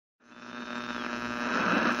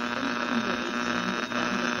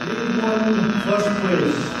won first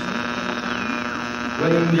place,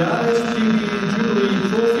 winning the ISTV Jubilee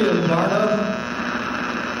Trophy in Varna,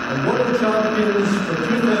 and World Champions for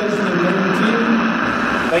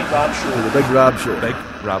 2019. Big Rab Show. The Big Rab Show. Big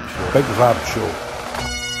Rab Show. Big Rab Show.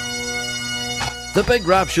 The Big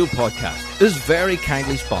Rab Show podcast is very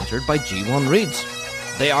kindly sponsored by G1 Reeds.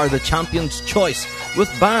 They are the champion's choice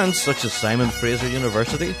with bands such as Simon Fraser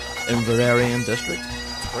University, Inverarian District,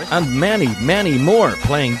 and many, many more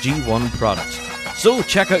playing G1 products. So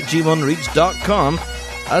check out g1reeds.com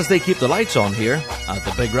as they keep the lights on here at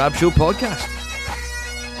the Big Rab Show podcast.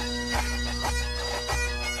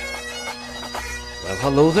 Well,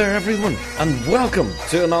 hello there everyone, and welcome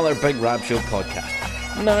to another Big Rab Show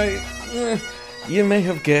podcast. Now, you may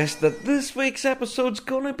have guessed that this week's episode's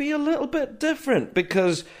going to be a little bit different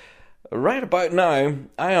because right about now,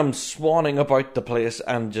 I am swanning about the place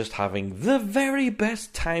and just having the very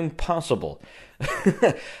best time possible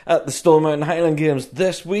at the Stone Mountain Highland Games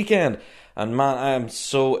this weekend. And man, I am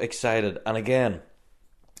so excited. And again,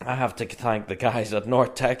 I have to thank the guys at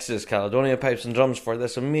North Texas Caledonia Pipes and Drums for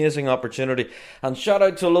this amazing opportunity. And shout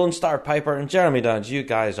out to Lone Star Piper and Jeremy Downs. You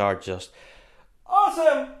guys are just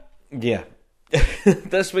awesome. Yeah.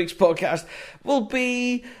 This week's podcast will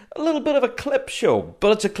be a little bit of a clip show,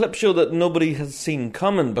 but it's a clip show that nobody has seen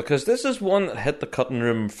coming because this is one that hit the cutting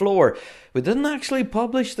room floor. We didn't actually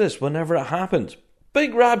publish this whenever it happened.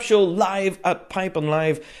 Big Rab Show live at Pipe and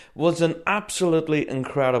Live was an absolutely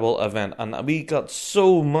incredible event, and we got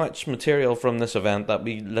so much material from this event that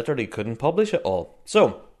we literally couldn't publish it all.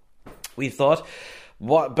 So we thought,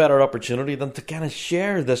 what better opportunity than to kind of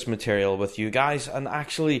share this material with you guys and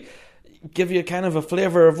actually give you kind of a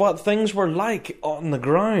flavour of what things were like on the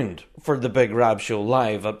ground for the Big Rab Show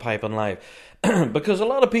live at Pipe and Live. Because a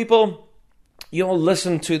lot of people, you all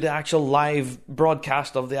listen to the actual live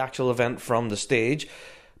broadcast of the actual event from the stage,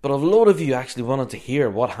 but a lot of you actually wanted to hear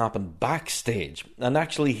what happened backstage and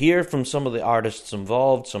actually hear from some of the artists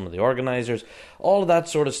involved, some of the organisers, all of that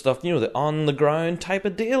sort of stuff, you know, the on the ground type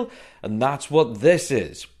of deal. And that's what this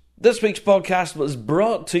is. This week's podcast was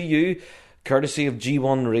brought to you courtesy of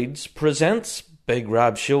G1 Reeds presents Big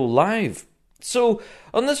Rab Show Live. So,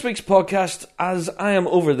 on this week's podcast, as I am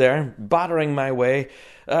over there battering my way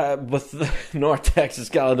with North Texas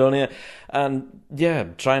Caledonia and,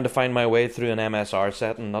 trying to find my way through an MSR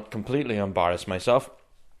set and not completely embarrass myself.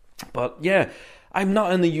 But, I'm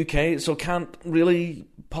not in the UK, so can't really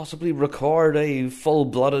possibly record a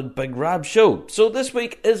full-blooded Big Rab Show. So, this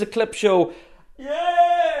week is a clip show.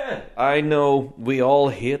 Yeah! I know we all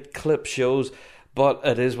hate clip shows, but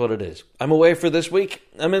it is what it is. I'm away for this week.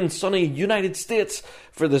 I'm in sunny United States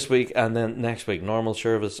for this week, and then next week normal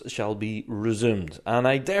service shall be resumed. And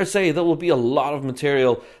I dare say there will be a lot of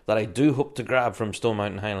material that I do hope to grab from Stone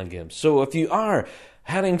Mountain Highland Games. So if you are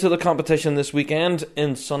heading to the competition this weekend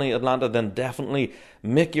in sunny Atlanta, then definitely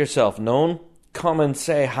make yourself known. Come and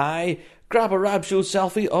say hi. Grab a Rab Show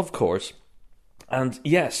selfie, of course. And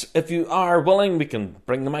yes, if you are willing, we can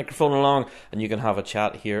bring the microphone along and you can have a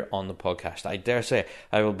chat here on the podcast. I dare say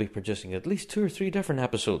I will be producing at least 2 or 3 different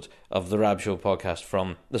episodes of the Rab Show podcast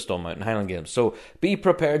from the Stone Mountain Highland Games. So be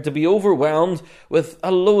prepared to be overwhelmed with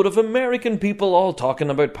a load of American people all talking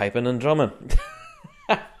about piping and drumming.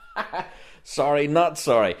 Sorry, not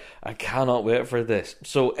sorry. I cannot wait for this.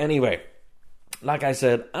 So anyway, like I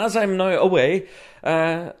said, as I'm now away,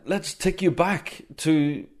 let's take you back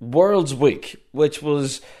to World's Week, which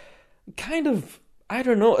was kind of, I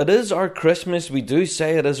don't know, it is our Christmas. We do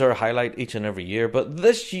say it is our highlight each and every year, but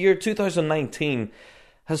this year, 2019,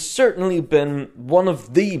 has certainly been one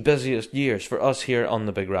of the busiest years for us here on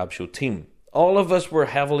the Big Rab Show team. All of us were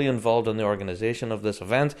heavily involved in the organisation of this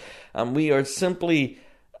event, and we are simply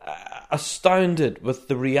astounded with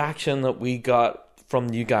the reaction that we got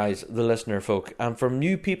from you guys, the listener folk, and from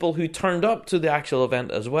new people who turned up to the actual event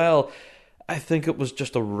as well. I think it was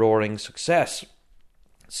just a roaring success.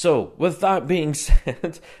 So, with that being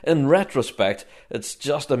said, in retrospect, it's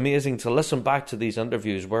just amazing to listen back to these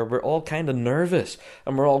interviews where we're all kind of nervous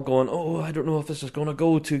and we're all going, oh, I don't know if this is going to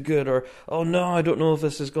go too good, or oh no, I don't know if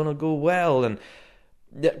this is going to go well. And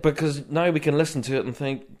yeah, because now we can listen to it and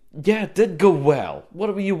think, yeah, it did go well.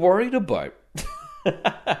 What were you worried about?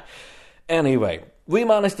 Anyway, we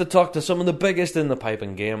managed to talk to some of the biggest in the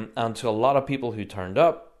piping game and to a lot of people who turned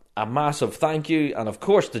up. A massive thank you, and of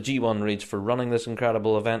course to G1 Reeds for running this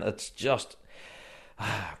incredible event. It's just,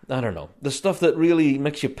 I don't know, the stuff that really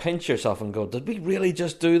makes you pinch yourself and go, did we really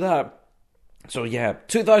just do that? So yeah,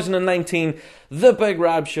 2019, the Big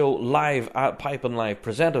Rab Show live at Pipe and Live,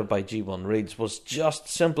 presented by G1 Reeds, was just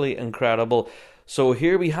simply incredible. So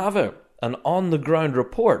here we have it, an on-the-ground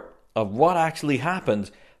report of what actually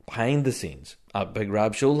happened behind the scenes at Big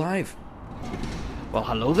Rab Show Live. Well,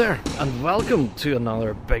 hello there, and welcome to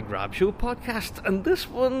another Big Rab Show podcast. And this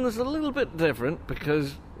one is a little bit different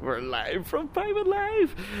because we're live from Private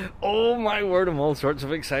Live. Oh my word, I'm all sorts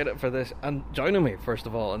of excited for this. And joining me, first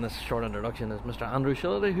of all, in this short introduction is Mr. Andrew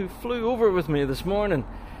Shilledy, who flew over with me this morning.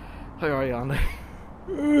 How are you, Andy?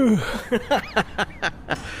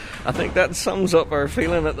 I think that sums up our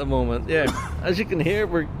feeling at the moment. Yeah, as you can hear,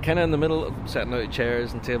 we're kind of in the middle of setting out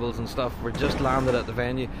chairs and tables and stuff. We're just landed at the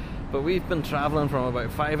venue, but we've been travelling from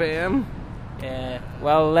about 5 a.m. Yeah,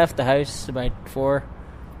 well, left the house about 4.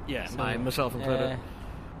 Yeah, so, myself included.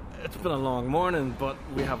 It's been a long morning, but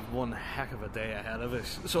we have one heck of a day ahead of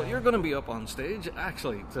us. So you're going to be up on stage,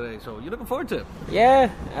 actually, today. So you're looking forward to it?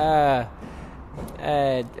 Yeah,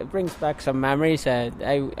 it brings back some memories.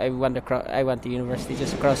 I went to university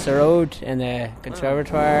just across the road in the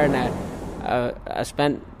conservatoire, and I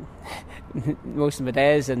spent most of my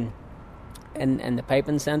days in the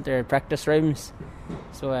piping centre practice rooms.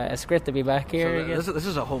 So it's great to be back here. So this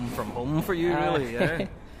is a home from home for you, really, yeah.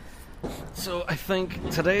 So I think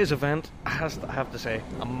today's event I have to say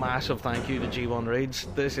a massive thank you to G1 Reeds.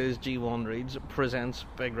 This is G1 Reeds presents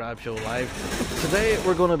Big Rab Show Live. Today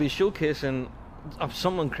we're going to be showcasing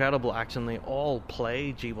some incredible action. They all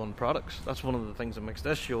play G1 products. That's one of the things that makes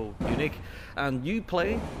this show unique. And you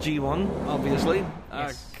play G1, obviously.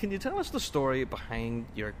 Yes. Can you tell us the story behind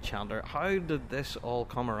your chanter? How did this all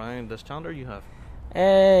come around, this chanter you have?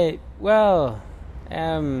 It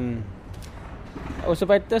was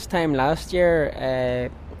about this time last year.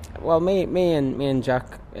 Me and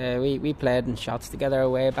Jack, we played in shots together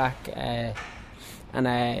way back, and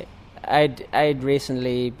I'd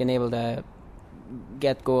recently been able to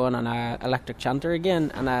get going on a electric chanter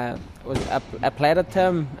again, and I played it to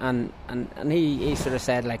him, and he sort of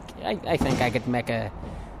said, like, I think I could make a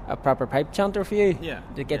proper pipe chanter for you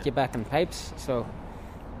to get you back in pipes. So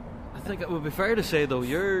I think it would be fair to say, though,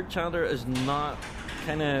 your chanter is not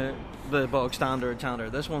kind of the bog standard chanter.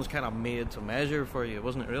 This one's kind of made to measure for you,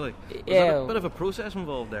 wasn't it, really? Was there a bit of a process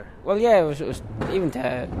involved there? Well, yeah, it was even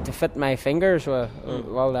to fit my fingers with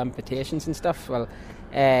all the amputations and stuff. Well,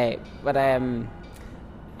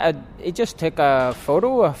 he just took a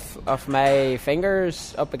photo of my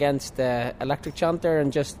fingers up against the electric chanter,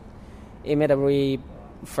 and just he made a wee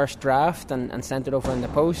first draft and sent it over in the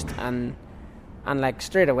post, and like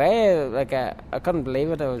straight away, like I couldn't believe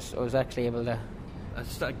it. I was actually able to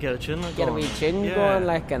get a wee tune going,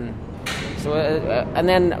 like, and so and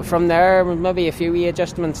then from there maybe a few wee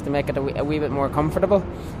adjustments to make it a wee bit more comfortable.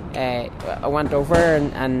 I went over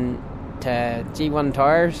and to G1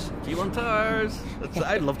 Towers. G1 Towers.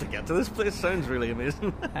 I'd love to get to this place. Sounds really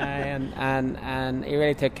amazing. and he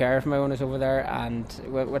really took care of me when I was over there, and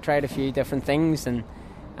we tried a few different things, and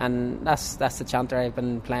that's the chanter I've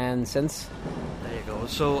been playing since. There you go.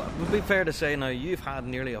 So it would be fair to say now you've had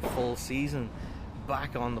nearly a full season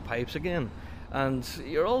back on the pipes again, and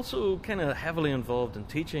you're also kind of heavily involved in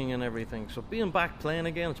teaching and everything, so being back playing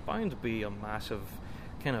again, it's bound to be a massive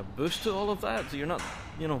kind of boost to all of that. So you're not,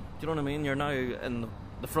 do you know what I mean, you're now in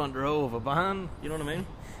the front row of a band, you know what I mean?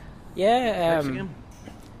 Yeah.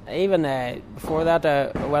 Even before that,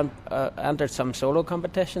 I went entered some solo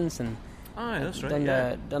competitions, and that's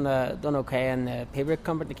right. Done okay in the Paybrick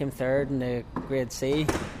competition. Came third in the Grade C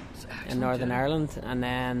in Northern Ireland, and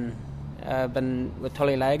then I've been with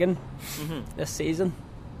Tully Lagan this season,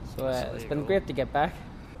 so it's been great to get back.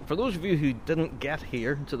 For those of you who didn't get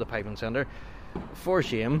here to the Piping Centre, for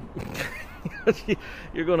shame,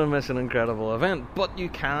 you're going to miss an incredible event, but you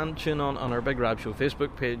can tune on our Big Rab Show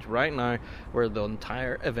Facebook page right now, where the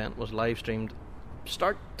entire event was live streamed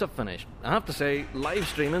start to finish. I have to say, live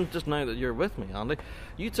streaming, just now that you're with me, Andy,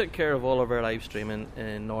 you took care of all of our live streaming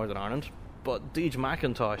in Northern Ireland, but Deej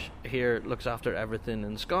McIntosh here looks after everything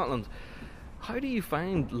in Scotland. How do you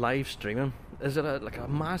find live streaming? Is it a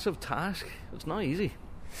massive task? It's not easy.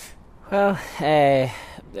 Well,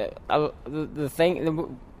 the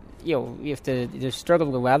thing, you have to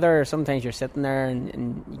struggle with weather. Sometimes you're sitting there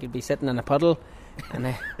and you could be sitting in a puddle.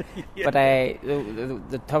 And but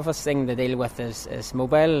the toughest thing to deal with is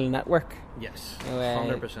mobile network. Yes,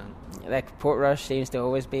 100%. Like Portrush seems to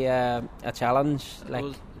always be a challenge.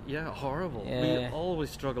 Horrible. Yeah. We always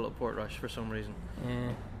struggle at Portrush for some reason.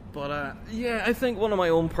 Yeah. But I think one of my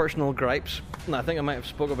own personal gripes, and I think I might have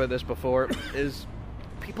spoke about this before, is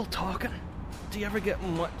people talking. Do you ever get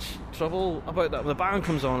much trouble about that? The band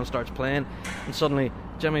comes on and starts playing, and suddenly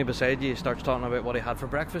Jimmy beside you starts talking about what he had for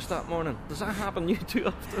breakfast that morning. Does that happen to you too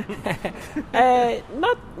often?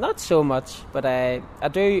 Not so much, but I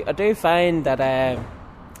do find that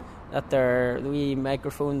that the wee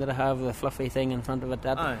microphone that I have, the fluffy thing in front of it,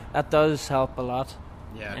 Aye. that does help a lot.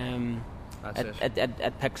 Yeah. That's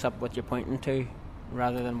It picks up what you're pointing to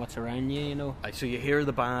rather than what's around you, you know. So you hear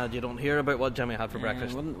the bad, you don't hear about what Jimmy had for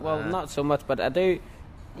breakfast. Well, not so much, but I do.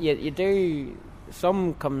 You do.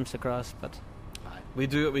 Some comes across, but we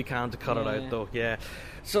do what we can to cut it out, though. Yeah.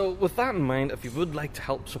 So with that in mind, if you would like to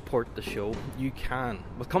help support the show, you can.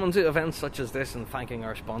 With coming to events such as this and thanking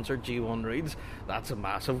our sponsor, G1 Reads, that's a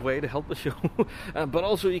massive way to help the show. But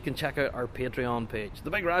also you can check out our Patreon page,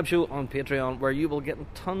 The Big Rab Show on Patreon, where you will get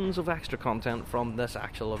tons of extra content from this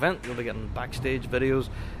actual event. You'll be getting backstage videos,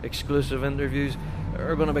 exclusive interviews.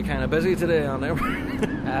 We're going to be kind of busy today on there.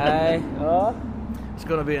 aye. It's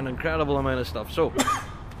going to be an incredible amount of stuff. So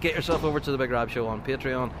get yourself over to The Big Rab Show on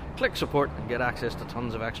Patreon, click support and get access to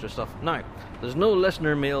tons of extra stuff. Now, there's no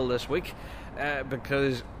listener mail this week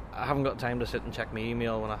because I haven't got time to sit and check my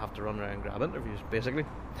email when I have to run around and grab interviews, basically.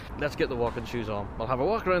 Let's get the walking shoes on. We'll have a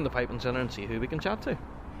walk around the Piping Centre and see who we can chat to.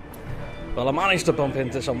 Well, I managed to bump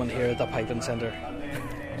into someone here at the Piping Centre.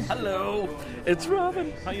 Hello, it's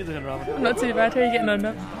Robin. How you doing, Robin? I'm not too bad. How are you getting on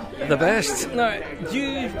now? The best. Now,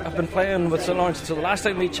 you have been playing with St. Lawrence, so the last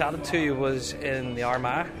time we chatted to you was in the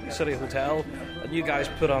Armagh City Hotel, and you guys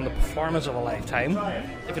put on the performance of a lifetime,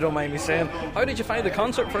 if you don't mind me saying. How did you find the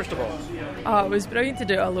concert, first of all? It was brilliant to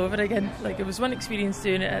do it all over again. Like, it was one experience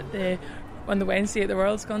doing it on the Wednesday at the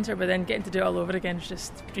World's concert, but then getting to do it all over again was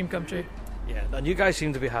just a dream come true. Yeah, and you guys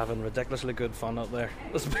seem to be having ridiculously good fun out there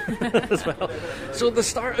as well. So the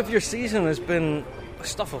start of your season has been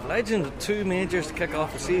stuff of legend, 2 majors to kick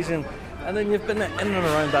off the season, and then you've been in and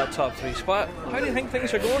around that top 3 spot. How do you think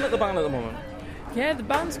things are going at the band at the moment? Yeah, the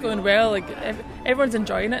band's going well. Like, everyone's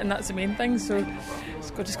enjoying it, and that's the main thing. So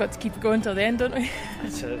just got to keep it going till the end, don't we?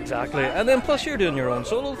 That's it, exactly. And then plus you're doing your own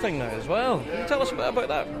solo thing now as well. Can you tell us a bit about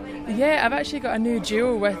that? Yeah, I've actually got a new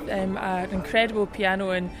duo with an incredible piano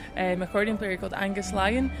and accordion player called Angus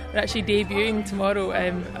Lyon. We're actually debuting tomorrow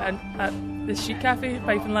at the Sheet Cafe,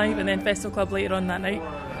 Piping Live, and then Festival Club later on that night.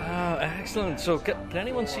 Ah, excellent. So can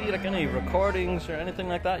anyone see like any recordings or anything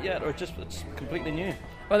like that yet, or just it's completely new?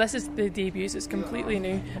 Well, this is the debut, so it's completely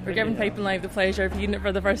new. We're giving Piping Live the pleasure of hearing it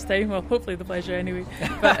for the first time. Well, hopefully the pleasure anyway.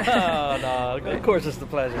 But no, of course it's the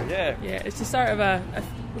pleasure, yeah. Yeah, it's just sort of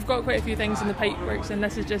we've got quite a few things in the pipe works, and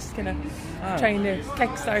this is just kind of trying to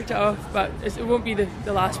kick-start it off, but it won't be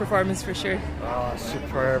the last performance for sure. Oh,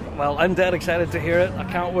 superb. Well, I'm dead excited to hear it. I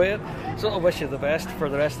can't wait. So I wish you the best for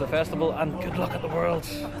the rest of the festival, and good luck at the Worlds.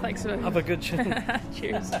 Thanks for Have a good tune.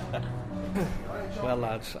 Cheers. Well,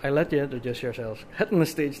 lads, I'll let you introduce yourselves. Hitting the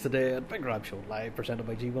stage today at Big Rab Show Live, presented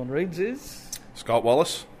by G1 Reads, is Scott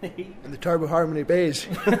Wallace. And the Turbo Harmony Bass.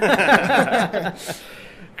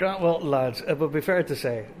 Grant. Well, lads, it would be fair to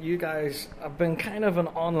say you guys have been kind of an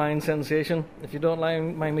online sensation, if you don't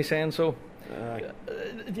mind me saying so.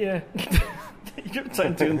 Yeah. You don't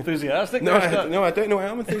sound too enthusiastic. No, I don't know. I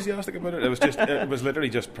am enthusiastic about it. It was literally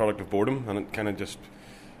just product of boredom, and it kind of just.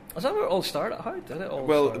 Is that where it all started? How did it all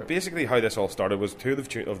Well, start? basically, how this all started was 2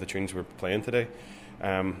 of the tunes we're playing today.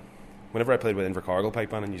 Whenever I played with Invercargill Pipe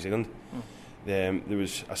Band in New Zealand, there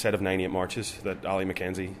was a set of 9/8 marches that Ali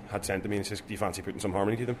Mackenzie had sent to me and says, "Do you fancy putting some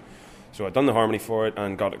harmony to them?" So I'd done the harmony for it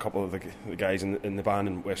and got a couple of the guys in the band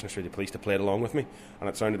in Western Australia Police to play it along with me, and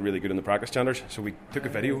it sounded really good in the practice chanters. So we took a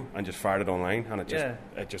video and just fired it online, and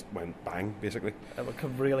it just went bang, basically. It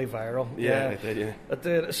became really viral. Yeah, it did, yeah. It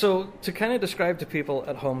did. So to kind of describe to people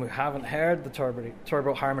at home who haven't heard the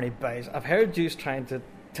Turbo Harmony Bass, I've heard you trying to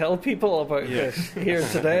tell people about this here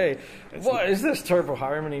today. What is this Turbo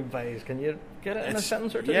Harmony Bass? Can you get it in a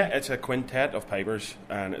sentence or two? Yeah, it's a quintet of pipers,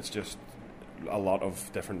 and it's just a lot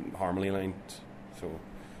of different harmony lines. So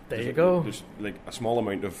there you go. There's like a small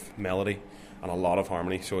amount of melody and a lot of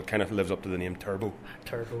harmony, so it kind of lives up to the name Turbo.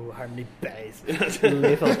 Turbo Harmony Bass.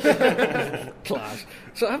 Lethal. Class.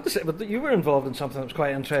 So I have to say, but you were involved in something that was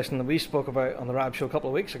quite interesting that we spoke about on the Rab Show a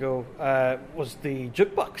couple of weeks ago, was the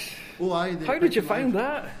jukebox. Oh, aye. How did you find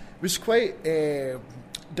that? It was quite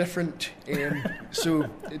different. So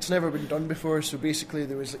it's never been done before. So basically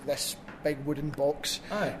there was like this big wooden box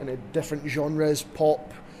and different genres: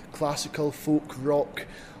 pop, classical, folk, rock,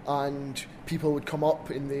 and people would come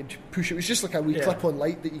up and they'd push it. It was just like a wee clip-on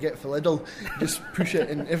light that you get for Lidl. Just push it,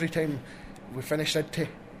 and every time we finished I'd to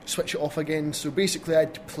switch it off again. So basically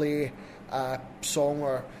I'd play a song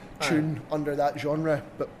or tune under that genre.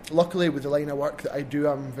 But luckily with the line of work that I do,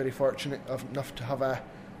 I'm very fortunate enough to have a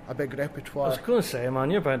big repertoire. I was going to say,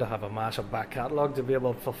 man, you're bound to have a massive back catalogue to be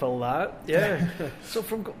able to fulfil that. Yeah. So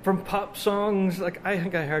from pop songs, like I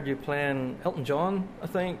think I heard you playing Elton John, I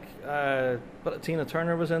think, but Tina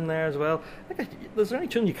Turner was in there as well. Is there any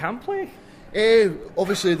tune you can play?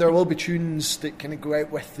 Obviously, there will be tunes that kind of go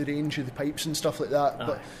out with the range of the pipes and stuff like that.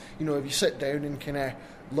 But if you sit down and kind of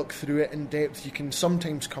look through it in depth, you can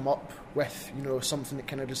sometimes come up with something that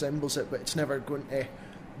kind of resembles it, but it's never going to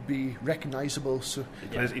be recognisable. So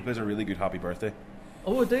He plays a really good Happy Birthday.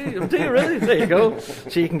 Oh, do you really? There you go.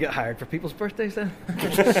 So you can get hired for people's birthdays then.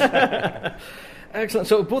 Excellent.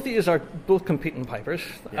 So both of you are both competing pipers.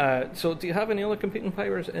 So do you have any other competing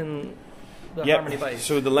pipers in the Harmony Bays?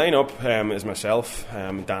 So the lineup is myself,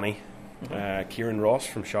 Danny, Kieran Ross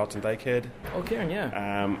from Shots and Dykehead. Oh, Kieran,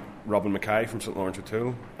 yeah. Robin Mackay from St Lawrence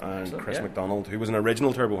O'Toole, and Excellent, Chris yeah. McDonald, who was an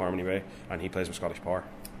original Turbo Harmony Bay, and he plays with Scottish Power.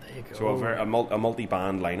 There you go. So a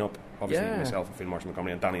multi-band lineup. Obviously Yeah. myself and Phil Marshall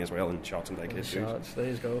Montgomery and Danny as well, and Shots and Dykehead too. Shots, there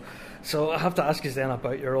you go. So I have to ask you then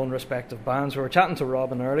about your own respective bands. We were chatting to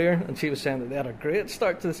Robin earlier, and she was saying that they had a great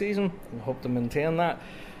start to the season and hope to maintain that.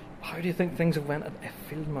 How do you think things have went at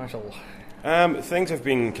Field Marshal? Things have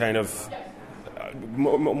been kind of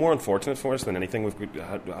more unfortunate for us than anything. We've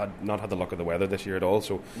had not had the luck of the weather this year at all,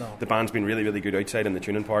 so the band's been really, really good outside in the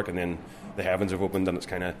tuning park, and then the heavens have opened and it's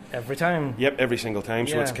kind of... Every time? Yep, every single time,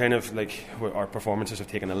 so Yeah. it's kind of like our performances have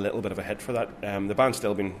taken a little bit of a hit for that. The band's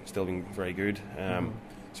still been very good,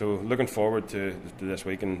 so looking forward to this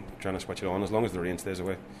week and trying to switch it on as long as the rain stays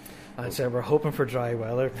away. I'd say we're hoping for dry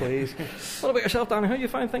weather, please. What about yourself, Danny? How do you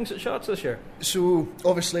find things at Shots this year? So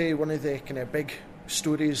obviously one of the kind of big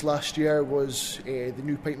stories last year was the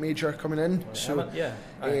new pipe major coming in.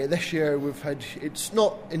 This year we've had, it's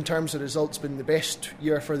not in terms of results been the best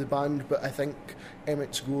year for the band, but I think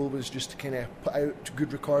Emmett's goal was just to kind of put out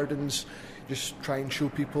good recordings, just try and show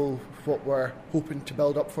people what we're hoping to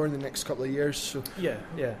build up for in the next couple of years. So Yeah.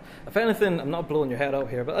 If anything, I'm not blowing your head out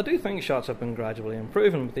here, but I do think Shots have been gradually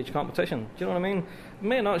improving with each competition. Do you know what I mean? It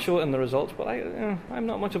may not show it in the results, but I'm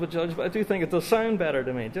not much of a judge, but I do think it does sound better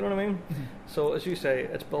to me. Do you know what I mean? So, as you say,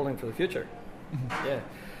 it's building for the future. Yeah.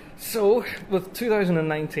 So, with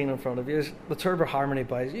 2019 in front of you, the Turbo Harmony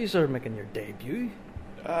Boys, you are making your debut.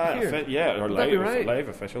 Or Would that be right? live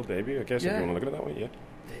official debut, I guess, if Yeah. you want to look at it that way, yeah.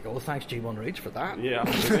 There you go. Thanks, G1 Reach, for that. Yeah,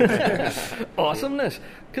 absolutely. Awesomeness.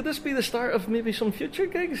 Could this be the start of maybe some future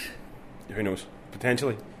gigs? Who knows?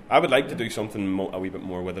 Potentially. I would like to do something a wee bit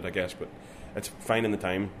more with it, I guess, but it's finding the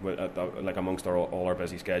time, like amongst all our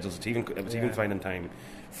busy schedules. It's even finding time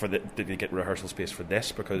to get rehearsal space for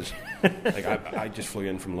this, because like I just flew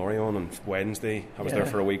in from Lorient on Wednesday. I was there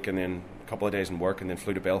for a week, and then a couple of days in work, and then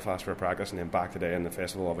flew to Belfast for a practice, and then back today. And the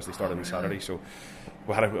festival obviously started on Saturday, so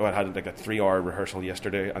we had like a 3-hour rehearsal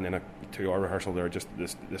yesterday, and then a 2-hour rehearsal there just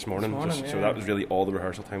this morning. So that was really all the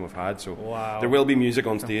rehearsal time we've had. So there will be music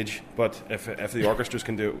on stage, but if the orchestras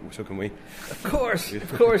can do it, so can we. Of course you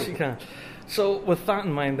can. So with that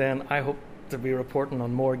in mind then, I hope to be reporting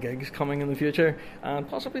on more gigs coming in the future, and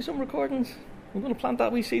possibly some recordings. I'm going to plant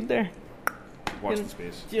that wee seed there. Watch the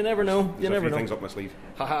space. You never know. There's a few things up my sleeve.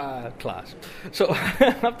 Haha, class. So I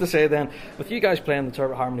have to say then, with you guys playing the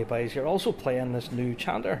Turbo Harmony Boys, you're also playing this new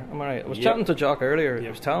chanter. Am I right? I was chatting to Jock earlier. He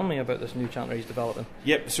was telling me about this new chanter he's developing.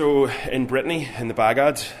 Yep. So in Brittany, in the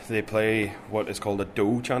Bagads, they play what is called a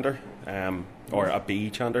Do chanter, or a B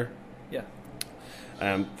chanter. Yeah.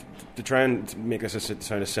 To try and make this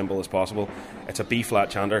sound as simple as possible, it's a B flat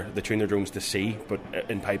chanter. They tune their drones to C, but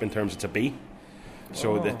in piping terms, it's a B.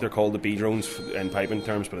 So they're called the B drones in piping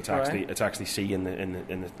terms, but it's actually C in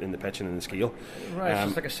the pitch and in the scale. Right, so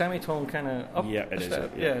it's like a semitone kind of up. Yeah, it is.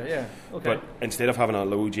 Yeah. Okay. But instead of having a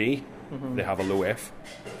low G, they have a low F.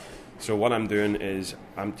 So what I'm doing is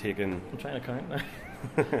I'm trying to count now.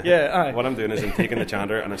 Yeah, aye. What I'm doing is I'm taking the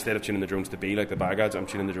chanter, and instead of tuning the drones to B like the Bagads, I'm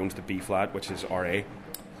tuning the drones to B flat, which is RA.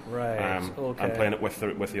 Right. Okay. I'm playing it with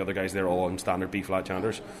the other guys. They're all on standard B flat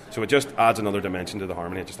chanters, so it just adds another dimension to the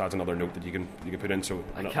harmony. It just adds another note that you can put in. So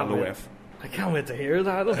a low F. I can't wait to hear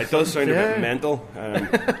that. It does sound a bit mental,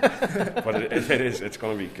 but it is. It's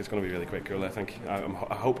going to be really quite cool. I think. I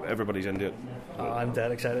hope everybody's into it. Oh, I'm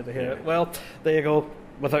dead excited to hear it. Well, there you go.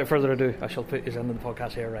 Without further ado, I shall put you into the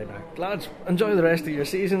podcast here right now. Lads, enjoy the rest of your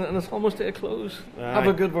season, and it's almost to a close. Have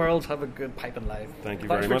a good Worlds, have a good piping life. Thank you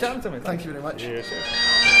very much. Thanks for chatting to me. thank you very much. Yes.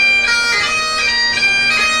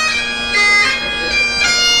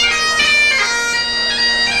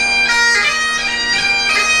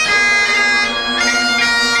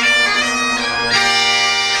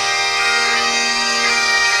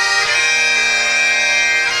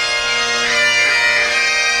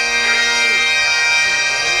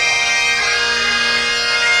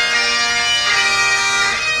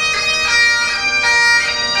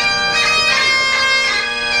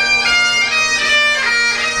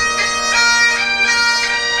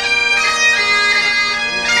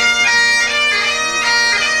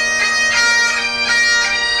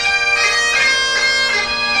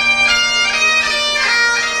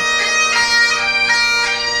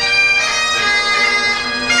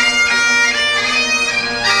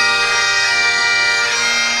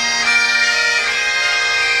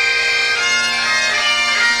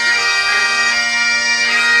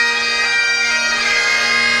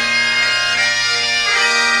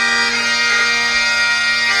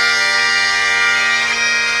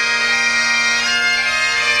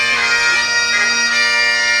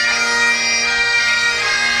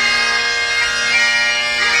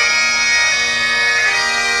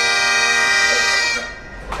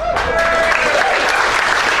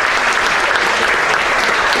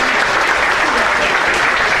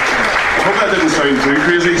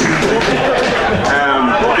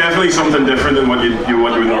 definitely something different than what you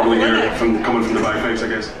would normally hear coming from the bagpipes, I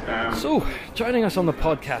guess. So, joining us on the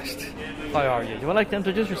podcast, how are you? Do you like to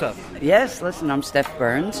introduce yourself? Yes, listen, I'm Steph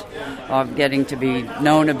Burns. I'm getting to be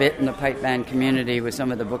known a bit in the pipe band community with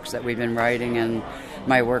some of the books that we've been writing and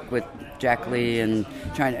my work with Jack Lee and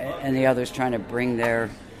the others trying to bring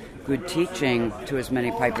their good teaching to as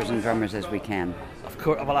many pipers and drummers as we can. Of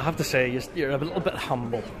course, well, I have to say, you're a little bit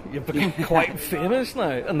humble. You've become quite famous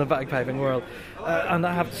now in the bagpiping world. And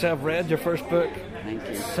I have to say, I've read your first book. Thank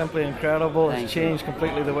you. It's simply incredible. Thank It's changed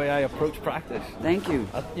completely the way I approach practice. Thank you.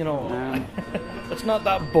 It's not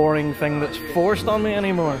that boring thing that's forced on me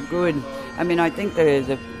anymore. Good. I mean, I think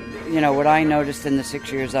the what I noticed in the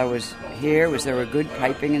 6 years I was here was there were good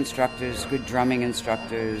piping instructors, good drumming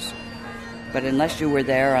instructors. But unless you were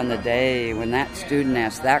there on the day when that student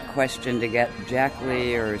asked that question to get Jack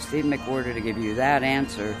Lee or Steve McWhorter to give you that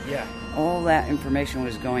answer, all that information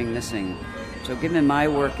was going missing. So given my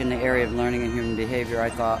work in the area of learning and human behavior, I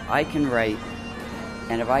thought I can write,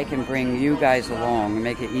 and if I can bring you guys along and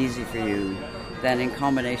make it easy for you, then in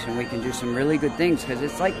combination we can do some really good things, because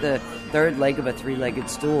it's like the third leg of a three-legged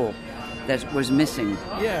stool that was missing.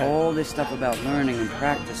 Yeah. All this stuff about learning and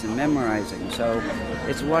practice and memorizing. So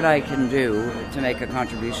it's what I can do to make a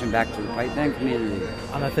contribution back to the pipe band community.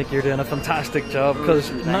 And I think you're doing a fantastic job,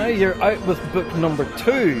 because now you're out with book number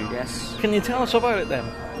 2. Yes. Can you tell us about it then?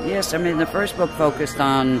 Yes, I mean, the first book focused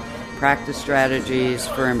on practice strategies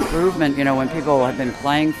for improvement. You know, when people have been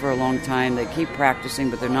playing for a long time, they keep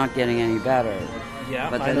practicing, but they're not getting any better.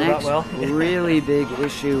 Yeah, but I the know next that well. really big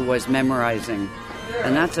issue was memorizing.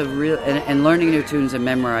 And that's a real, and learning new tunes and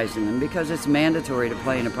memorizing them, because it's mandatory to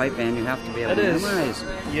play in a pipe band. You have to be able to memorize.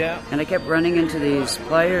 Yeah. And I kept running into these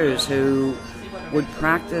players who would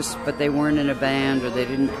practice, but they weren't in a band or they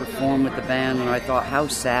didn't perform with the band. And I thought, how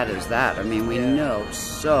sad is that? I mean, we know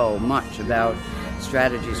so much about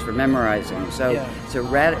strategies for memorizing. So it's a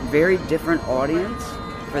very different audience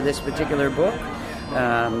for this particular book.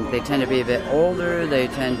 They tend to be a bit older. They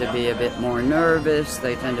tend to be a bit more nervous.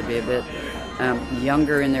 They tend to be a bit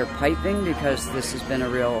younger in their piping, because this has been a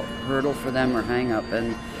real hurdle for them or hang up.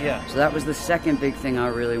 And so that was the second big thing I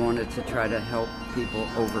really wanted to try to help people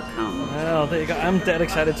overcome. Well, there you go. I'm dead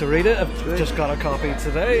excited to read it. I've just got a copy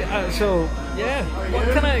today. What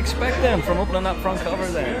can I expect then from opening that front cover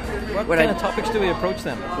there? What kind of topics do we approach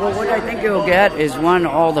then? Well, what I think you'll get is, one,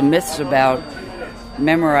 all the myths about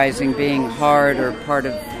memorizing being hard or part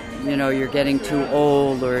of, you're getting too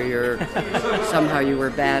old, or somehow you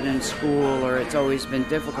were bad in school, or it's always been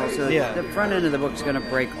difficult. So the front end of the book is going to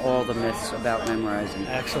break all the myths about memorizing.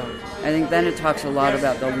 Excellent. I think then it talks a lot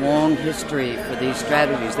about the long history for these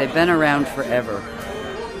strategies. They've been around forever,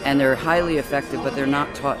 and they're highly effective, but they're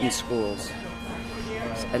not taught in schools.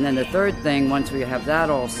 And then the third thing, once we have that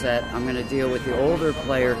all set, I'm going to deal with the older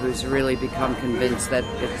player who's really become convinced that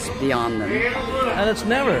it's beyond them. And it's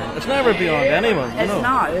never beyond anyone.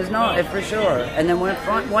 It's not, for sure. And then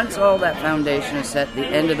once all that foundation is set, the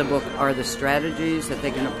end of the book are the strategies that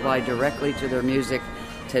they can apply directly to their music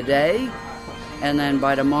today. And then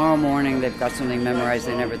by tomorrow morning, they've got something memorized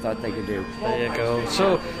they never thought they could do. There you go.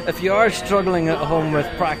 So if you are struggling at home with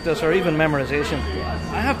practice or even memorization,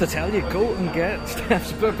 I have to tell you, go and get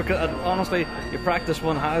Steph's book, because honestly, your practice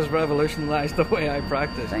one has revolutionized the way I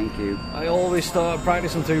practice. Thank you. I always thought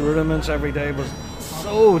practicing through rudiments every day was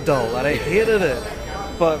so dull that I hated it.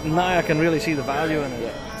 But now I can really see the value in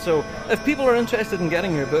it. So if people are interested in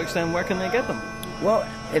getting your books, then where can they get them? Well,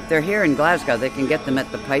 if they're here in Glasgow, they can get them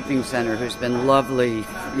at the Piping Centre, who's been lovely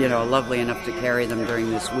enough to carry them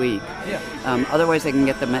during this week. Yeah. Otherwise, they can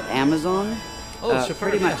get them at Amazon.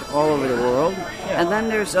 Pretty much all over the world. Yeah. And then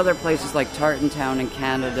there's other places like Tartantown in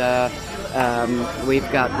Canada. We've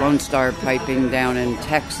got Lone Star Piping down in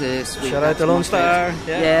Texas. Shout out to Lone Star.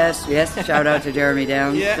 Yeah. Yes. Shout out to Jeremy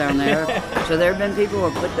Downs down there. So there have been people who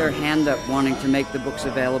have put their hand up wanting to make the books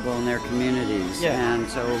available in their communities. Yeah. And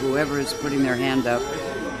so whoever is putting their hand up,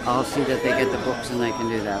 I'll see that they get the books and they can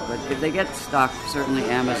do that. But if they get stuck, certainly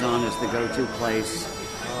Amazon is the go-to place.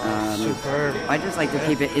 Superb. I just like to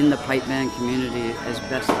keep it in the pipe band community as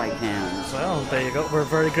best I can. Well, there you go. We're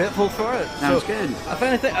very grateful for it. Sounds good. If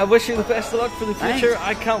anything, I wish you the best of luck for the future. Thanks.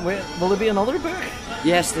 I can't wait. Will there be another book?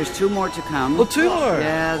 Yes, there's 2 more to come. Oh, 2 more?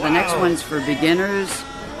 Yeah, the next one's for beginners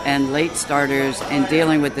and late starters and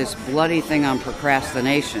dealing with this bloody thing on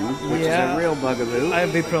procrastination, which is a real bugaboo.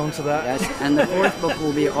 I'd be prone to that. Yes, and the 4th book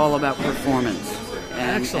will be all about performance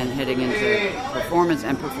and heading into performance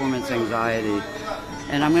and performance anxiety.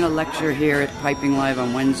 And I'm going to lecture here at Piping Live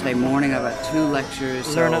on Wednesday morning. I've got 2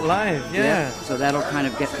 lectures. Learn it live, yeah. So that'll kind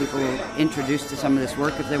of get people introduced to some of this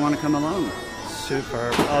work if they want to come along.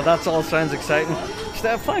 Superb. Oh, that all sounds exciting.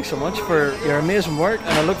 Steph, thanks so much for your amazing work, and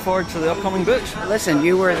I look forward to the upcoming books. Listen,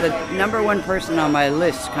 you were the number one person on my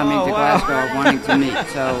list coming to Glasgow wanting to meet,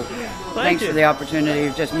 so thanks for the opportunity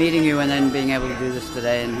of just meeting you and then being able to do this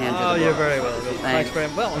today and hand you the book. You're very welcome. Thanks very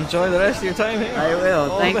much. Well, enjoy the rest of your time here. I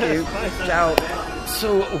will. Thank you. Ciao.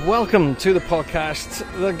 So, welcome to the podcast,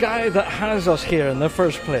 the guy that has us here in the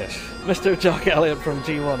first place, Mr. Jock Elliott from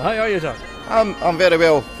G1. How are you, Jock? I'm very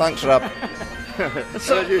well, thanks, Rob.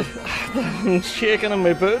 So, I'm shaking in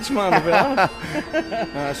my boots, man, to be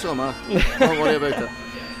honest. So am I. Don't worry about it.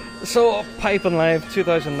 So, Piping Live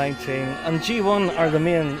 2019, and G1 are the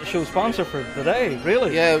main show sponsor for today,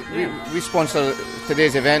 really? Yeah, we sponsor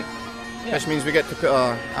today's event, which means we get to put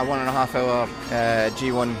a 1.5 hour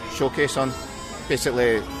G1 showcase on.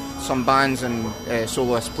 Basically, some bands and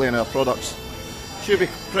soloists playing our products. Should be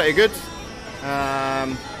pretty good.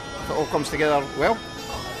 If it all comes together well.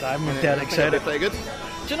 I'm dead excited. Pretty good. Do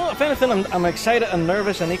you know, if anything, I'm excited and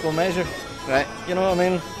nervous in equal measure. Right. You know what I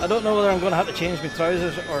mean? I don't know whether I'm going to have to change my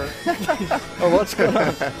trousers or or what's going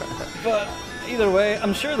on. But either way,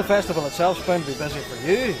 I'm sure the festival itself is bound to be busy for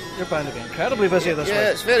you. You're bound to be incredibly busy this week. Yeah,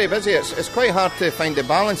 it's very busy. It's quite hard to find the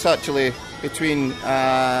balance actually between.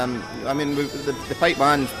 The pipe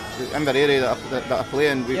band, Inverary that I play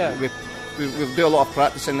in, we do a lot of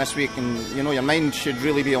practicing this week, and you know your mind should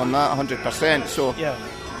really be on that 100%. So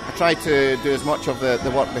I try to do as much of the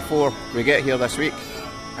work before we get here this week,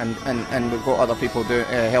 and we've got other people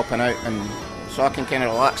helping out, and so I can kind of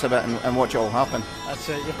relax a bit and watch it all happen. That's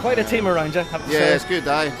it. You've quite a team around you, have to say. Yeah, it's good,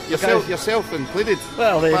 aye. Yourself included.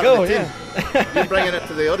 Well, there you go, yeah. You're bringing it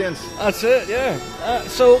to the audience. That's it, yeah.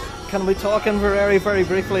 So, can we talk Inverary very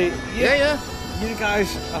briefly? Yeah. You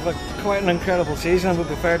guys have quite an incredible season, would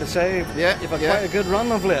be fair to say. Yeah. You've had quite a good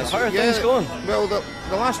run of late. How are things going? Well, the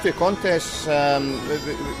last two contests,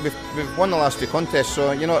 we've won the last two contests,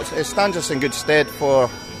 so, you know, it stands us in good stead for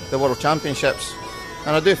the World Championships.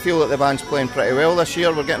 And I do feel that the band's playing pretty well this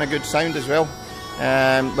year. We're getting a good sound as well.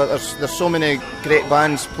 But there's so many great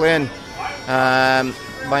bands playing.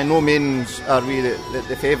 By no means are we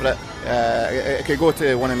the favourite. It could go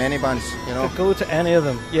to one of many bands, you know. It could go to any of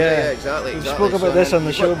them. Yeah, exactly. We've spoken about this on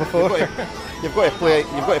the show before. You've got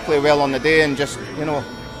to play well on the day and just, you know,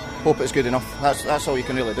 hope it's good enough. That's all you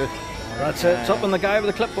can really do. That's it. It's up on the guy with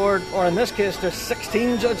the clipboard, or in this case, there's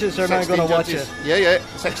 16 judges who are now going to watch it. Yeah,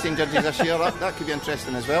 16 judges this year. That could be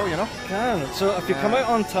interesting as well, you know. So if you come out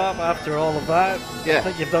on top after all of that, I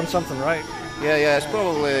think you've done something right. Yeah, it's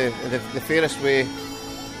probably the fairest way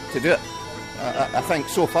to do it. I think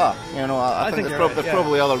so far, you know. I think there's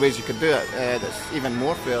probably other ways you could do it that's even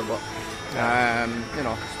more fair, but you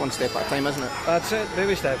know, it's one step at a time, isn't it? That's it,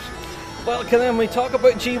 baby steps. Well, can we talk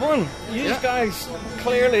about G1? You guys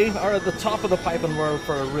clearly are at the top of the piping world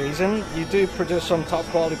for a reason. You do produce some top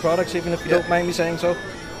quality products, even if you don't mind me saying so.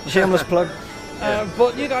 Shameless plug.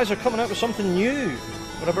 But you guys are coming out with something new.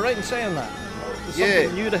 Would I be right in saying that?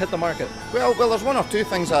 Something new to hit the market. Well, there's one or two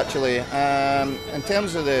things actually. In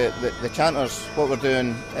terms of the chanters, what we're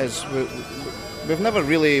doing is we've never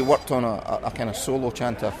really worked on a kind of solo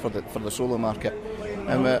chanter for the solo market,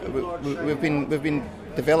 and we've been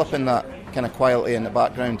developing that kind of quietly in the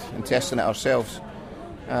background and testing it ourselves.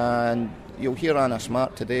 And you'll hear Anna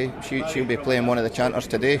Smart today. She'll be playing one of the chanters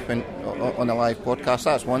today on the live podcast.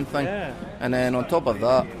 That's one thing. Yeah. And then on top of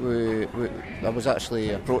that, I was actually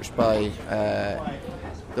approached by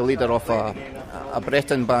the leader of a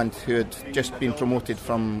Breton band who had just been promoted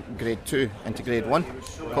from Grade 2 into Grade 1,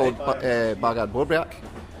 called Bagard Borbriac.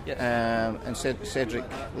 Yes. And Cedric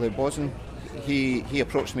Le Boson. He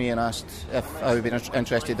approached me and asked if I would be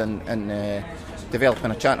interested in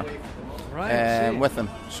developing a chanter with him.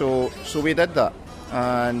 So we did that,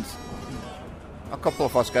 and a couple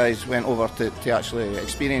of us guys went over to actually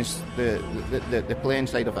experience the playing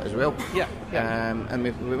side of it as well. And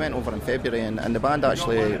we went over in February, and the band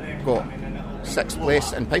actually got 6th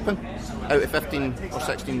place in piping out of 15 or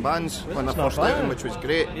 16 bands on the first outing, which was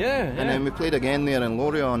great. And then we played again there in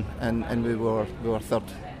Lorient, and we were 3rd.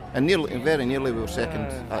 And very nearly we were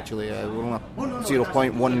 2nd, actually. We were only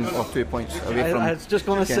 0.1 or 2 points away from. I was just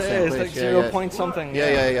going to say, it's like 0 point something.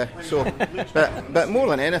 Yeah. So, but more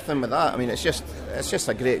than anything with that, I mean, it's just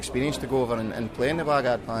a great experience to go over and play in the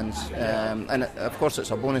Bagard bands. And of course,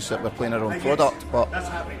 it's a bonus that we're playing our own product, but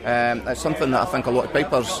it's something that I think a lot of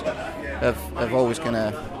pipers have always kind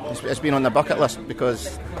of. It's been on the bucket list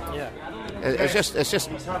because it's just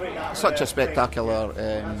such a spectacular.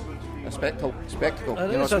 Spectacle.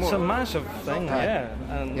 It's a massive thing,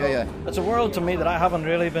 And it's a world to me that I haven't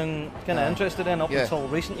really been kind of interested in up until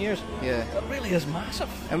recent years. It really is massive.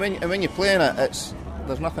 And when you're playing it,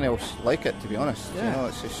 there's nothing else like it, to be honest. You know,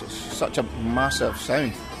 it's such a massive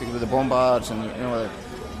sound because with the bombards and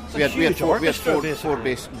we had four bass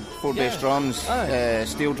drums,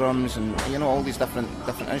 steel drums, and all these different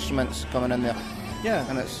instruments coming in there. Yeah,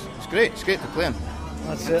 and it's great. It's great to play them.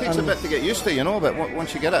 It takes a bit to get used to, but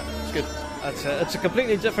once you get it, it's good. That's it. It's a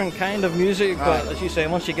completely different kind of music, but as you say,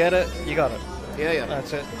 once you get it, you got it. Yeah.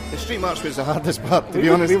 That's it. The street march was the hardest part, to be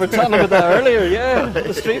honest. We were talking about that earlier,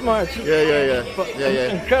 the street march. Yeah.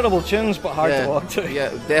 Incredible tunes, but hard to walk to. Yeah,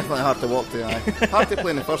 definitely hard to walk to. Hard to play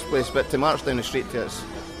in the first place, but to march down the street to it's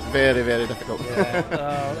very, very difficult.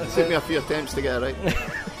 Yeah, it took me a few attempts to get it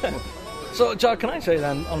right. So, Jock, can I say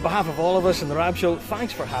then, on behalf of all of us in the Rab Show,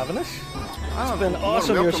 thanks for having us. It's been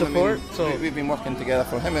awesome, your support. We've been working together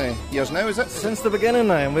for how many years now, is it? Since the beginning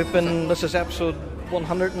now, and this is episode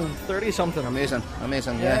 130 something. Amazing,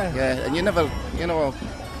 yeah. And you never,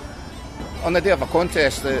 on the day of a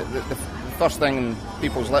contest, the first thing in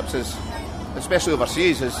people's lips is, especially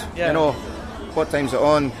overseas, is, what time's it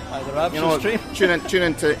on? The Rab Show stream. tune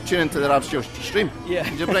into the Rab Show stream. Yeah.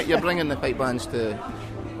 You're bringing the pipe bands to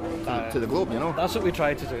the globe, That's what we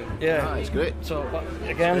tried to do. Yeah, it's great. So,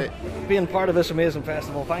 again, being part of this amazing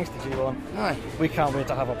festival, thanks to G1. Aye. We can't wait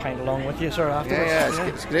to have a pint along with you, sir, afterwards. Yeah,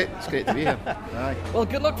 it's great. It's great to be here. Aye. Well,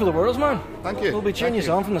 good luck for the Worlds, man. Thank you. We'll be cheering you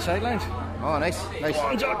on from the sidelines. Oh, nice. Come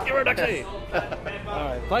on, Jock, you're a ducky. All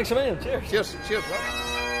right, thanks a million. Cheers. Cheers.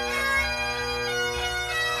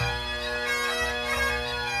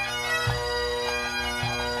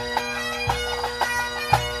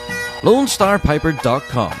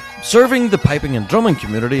 LoneStarPiper.com, serving the piping and drumming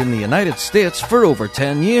community in the United States for over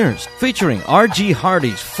 10 years, featuring R.G.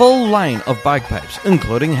 Hardy's full line of bagpipes,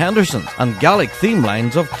 including Henderson's, and Gaelic theme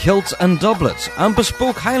lines of kilts and doublets, and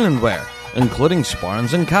bespoke Highland wear, including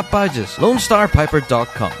sporrans and cap badges.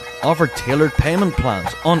 LoneStarPiper.com offer tailored payment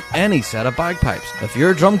plans on any set of bagpipes. If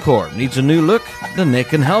your drum corps needs a new look, then they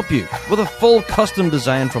can help you with a full custom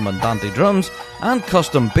design from Andante Drums and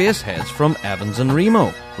custom bass heads from Evans and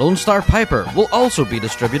Remo. Lone Star Piper will also be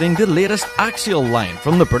distributing the latest Axial line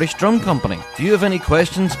from the British Drum Company. If you have any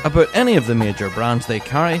questions about any of the major brands they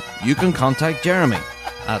carry, you can contact Jeremy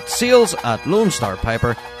at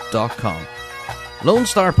sales@lonestarpiper.com.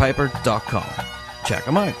 LoneStarPiper.com. Check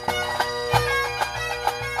them out.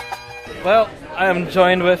 Well, I am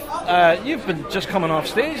joined with, you've been just coming off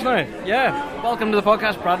stage now. Yeah, welcome to the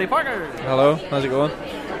podcast, Bradley Parker. Hello, how's it going?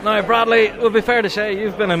 Now, Bradley, it would be fair to say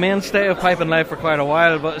you've been a mainstay of piping life for quite a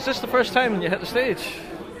while, but is this the first time you hit the stage?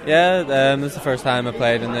 Yeah, this is the first time I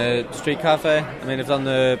played in the street cafe. I mean, I've done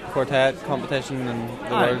the quartet competition and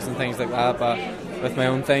the worlds and things like that, but with my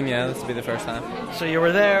own thing, this will be the first time. So you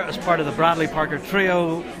were there as part of the Bradley Parker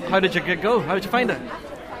trio. How did your gig go? How did you find it?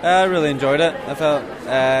 I really enjoyed it. I felt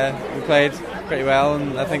we played pretty well,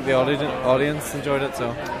 and I think the audience enjoyed it, so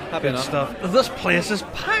happy enough. Stuff. This place is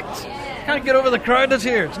packed. Can't get over the crowd that's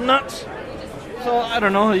here. It's nuts. So, I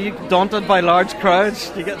don't know, are you daunted by large crowds?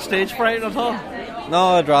 Do you get stage fright at all?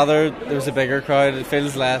 No, I'd rather there's a bigger crowd. It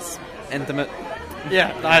feels less intimate.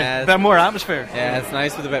 Yeah, a bit more atmosphere. Yeah, it's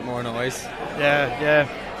nice with a bit more noise. Yeah.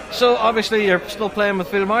 So, obviously, you're still playing with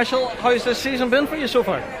Phil Marshall. How's this season been for you so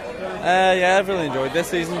far? Yeah, I've really enjoyed this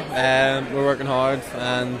season. We're working hard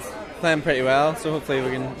and playing pretty well, so hopefully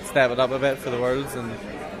we can step it up a bit for the Worlds. And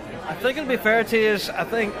I think it'll be fair to you, I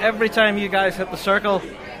think every time you guys hit the circle,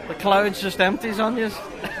 the clouds just empties on you.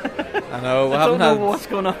 I know, we don't know what's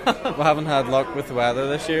going on. We haven't had luck with the weather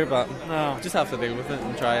this year, but no. Just have to deal with it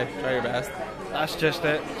and try your best. That's just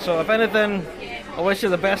it. So if anything, I wish you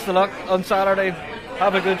the best of luck on Saturday.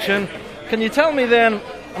 Have a good tune. Can you tell me then,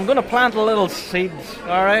 I'm going to plant a little seeds,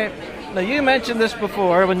 alright? Now you mentioned this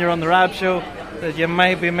before when you're on the Rab Show, that you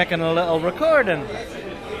might be making a little recording.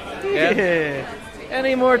 Yeah.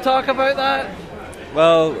 Any more talk about that?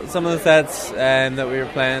 Well, some of the sets that we were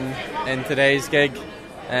playing in today's gig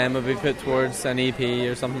will be put towards an EP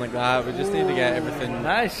or something like that. We just need to get everything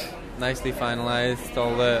nicely finalised,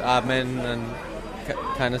 all the admin and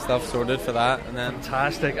kind of stuff sorted for that, and then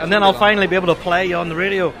fantastic. And then I'll finally be able to play you on the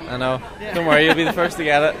radio. I know. Yeah. Don't worry, you'll be the first to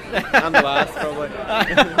get it. And the last, probably.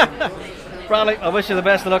 Bradley, I wish you the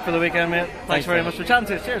best of luck for the weekend, mate. Thanks very much for chatting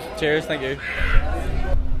to us. Cheers. Cheers, thank you.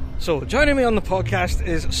 So, joining me on the podcast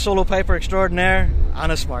is solo piper extraordinaire,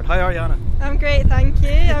 Anna Smart. How are you, Anna? I'm great, thank you.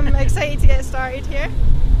 I'm excited to get started here.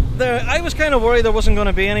 I was kind of worried there wasn't going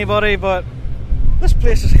to be anybody, but this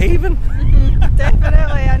place is heaving.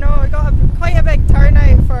 Definitely, I know. We got quite a big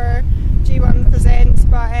turnout for G1 Presents,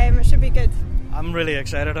 but it should be good. I'm really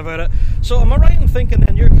excited about it. So, am I right in thinking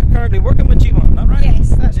then you're currently working with G1, is that right? Yes,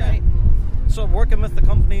 that's right. So working with the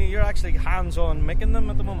company, you're actually hands-on making them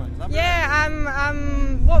at the moment, is that right?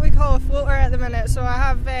 I'm what we call a floater at the minute, so I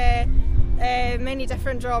have many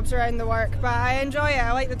different jobs around the work, but I enjoy it.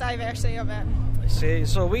 I like the diversity of it. I see.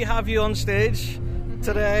 So we have you on stage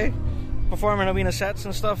today, performing arena sets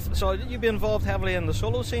and stuff, so you'd be involved heavily in the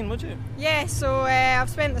solo scene, would you? Yeah, so I've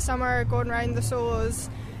spent the summer going around the solos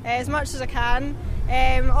as much as I can,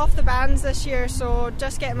 off the bands this year, so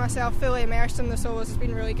just getting myself fully immersed in the solos has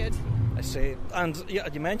been really good. I see. And yeah,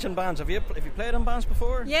 you mentioned bands. Have you played in bands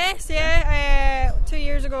before? Yes, yeah. 2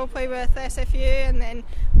 years ago played with SFU and then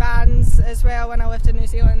bands as well when I lived in New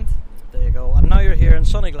Zealand. There you go. And now you're here in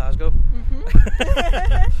sunny Glasgow.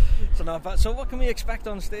 Mm-hmm. So not bad. So what can we expect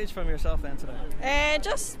on stage from yourself then today?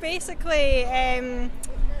 Just basically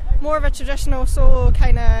more of a traditional solo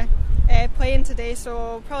kind of playing today,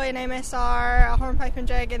 so probably an MSR, a hornpipe and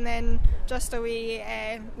jig, and then just a wee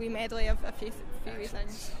medley of a few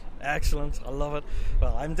things. Excellent, I love it.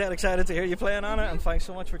 Well, I'm dead excited to hear you playing on it, and thanks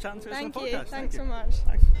so much for chatting to us on the podcast. Thanks so much.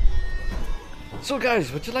 Thanks. So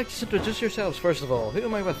guys, would you like to introduce yourselves first of all? Who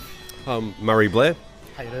am I with? Murray Blair.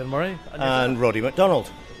 How you doing, Murray? And Roddy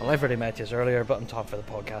McDonald. Well, I've already met you earlier, but I'm talking for the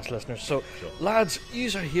podcast listeners. So, lads,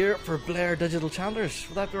 yous are here for Blair Digital Chanters.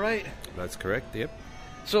 Would that be right? That's correct, yep.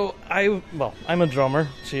 So, I'm a drummer,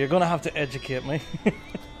 so you're going to have to educate me.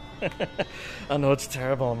 I know it's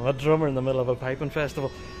terrible. I'm a drummer in the middle of a piping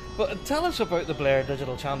festival. But tell us about the Blair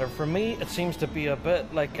Digital Chanter. For me, it seems to be a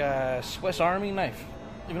bit like a Swiss Army knife.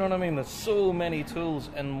 You know what I mean? There's so many tools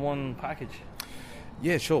in one package.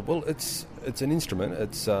 Yeah, sure. Well, it's an instrument.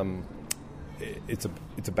 It's a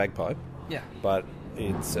bagpipe. Yeah. But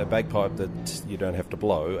it's a bagpipe that you don't have to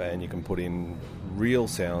blow, and you can put in real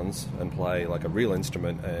sounds and play like a real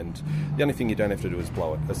instrument, and the only thing you don't have to do is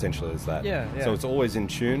blow it. Essentially, is that. Yeah. So it's always in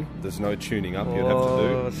tune. There's no tuning up you'd have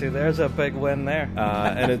Oh, to do. see, there's a big win there.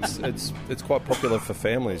 And it's quite popular for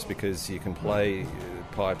families because you can play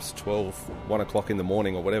pipes 1 o'clock in the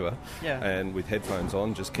morning or whatever, and with headphones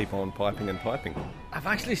on, just keep on piping and piping. I've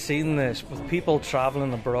actually seen this with people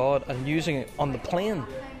travelling abroad and using it on the plane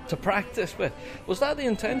to practice with. Was that the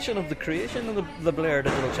intention of the creation of the Blair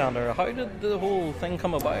Digital Chanter? How did the whole thing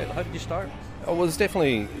come about? How did you start? Oh, well, it's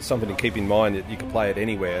definitely something to keep in mind that you can play it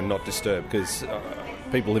anywhere and not disturb, because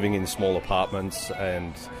people living in small apartments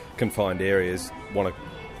and confined areas want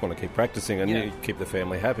to keep practicing, and you keep the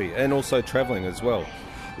family happy, and also travelling as well.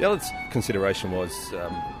 The other consideration was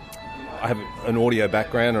I have an audio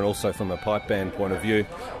background, and also from a pipe band point of view,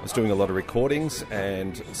 I was doing a lot of recordings,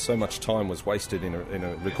 and so much time was wasted in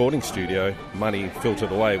a recording studio, money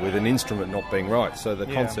filtered away with an instrument not being right. So the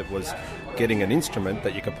concept was getting an instrument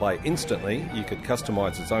that you could play instantly. You could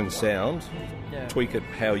customise its own sound, tweak it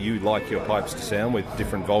how you like your pipes to sound with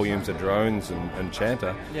different volumes of drones and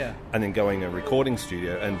chanter, and then going a recording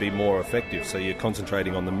studio and be more effective. So you're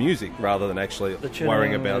concentrating on the music rather than actually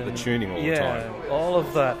worrying about the tuning all the time. Yeah, all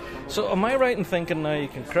of that. So am I right in thinking, now you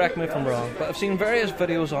can correct me if I'm wrong, but I've seen various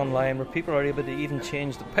videos online where people are able to even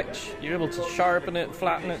change the pitch. You're able to sharpen it,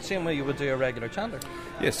 flatten it, same way you would do a regular chanter.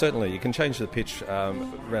 Yeah, certainly. You can change the pitch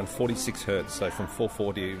around 46 hertz, so from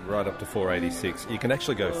 440 right up to 486. You can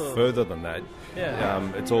actually go further than that.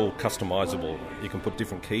 It's all customisable. You can put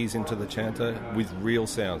different keys into the chanter with real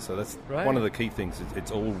sounds. So that's one of the key things.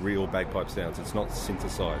 It's all real bagpipe sounds. It's not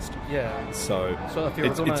synthesised. Yeah. So if you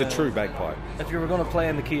were it's a true bagpipe. If you were going to play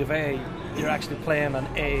in the key of A, you're actually playing an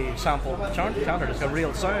A sample chanter. There's a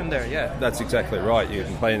real sound there, yeah. That's exactly right. You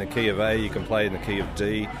can play in the key of A, you can play in the key of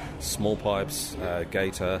D, small pipes,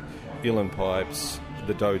 gaiter, uilleann pipes,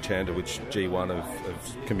 the Doe chanter, which G1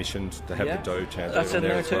 have commissioned to have the Doe chanter. That's in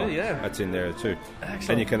there as too, well. yeah. That's in there too. Excellent.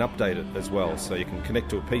 And you can update it as well, so you can connect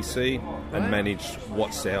to a PC and manage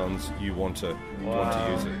what sounds you want to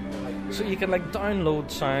use it. So you can like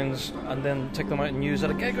download sounds and then take them out and use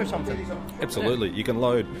at a gig or something? Absolutely. You can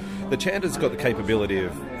load. The chanter's got the capability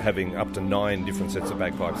of having up to 9 different sets of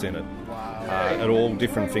bagpipes in it. At all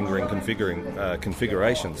different fingering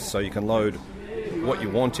configurations. So you can load what you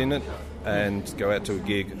want in it and go out to a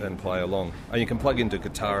gig and play along. And you can plug into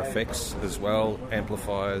guitar effects as well,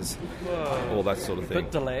 amplifiers, all that sort of thing.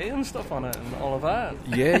 Put delay and stuff on it and all of that.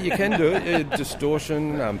 Yeah, you can do it.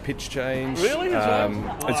 Distortion, pitch change. Really? As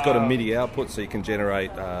well? It's got a MIDI output, so you can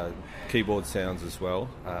generate keyboard sounds as well.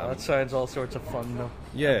 That sounds all sorts of fun, though.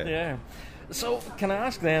 Yeah. Yeah. So, can I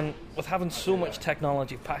ask then, with having so much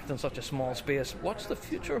technology packed in such a small space, what's the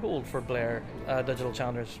future hold for Blair Digital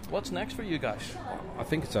Chanters? What's next for you guys? I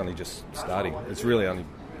think it's only just starting. It's really only,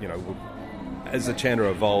 as the chanter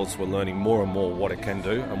evolves, we're learning more and more what it can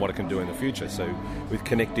do and what it can do in the future. So, with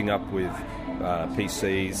connecting up with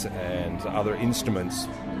PCs and other instruments,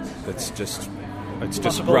 it's just It's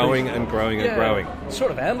just possibilities. growing and growing and growing. It's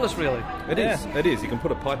sort of endless, really. It is. You can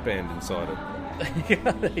put a pipe band inside it.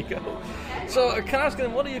 Yeah, there you go. So, can I ask you,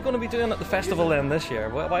 what are you going to be doing at the festival then this year?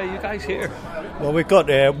 Why are you guys here? Well,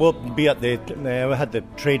 we'll be at the. We had the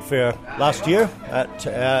trade fair last year at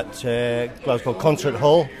Glasgow Concert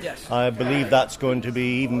Hall. Yes. I believe that's going to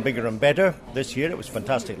be even bigger and better this year. It was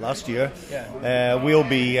fantastic last year. Yeah. We'll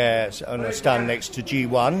be on a stand next to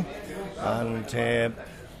G1, and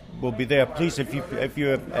we'll be there. Please, if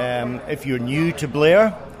you're new to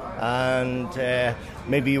Blair, and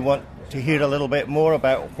maybe you want to hear a little bit more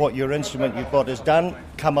about what your instrument you've bought has done,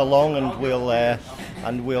 come along and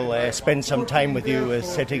we'll spend some time with you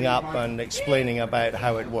setting up and explaining about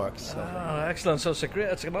how it works. So. Oh, excellent. So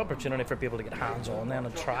it's an opportunity for people to get hands on then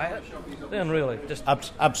and try it. Then really, just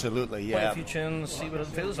absolutely, play yeah. a few tunes, see what it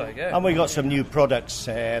feels like. Yeah. And we got some new products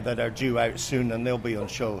that are due out soon, and they'll be on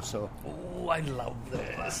show. So. Oh, I love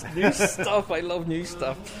this new stuff. I love new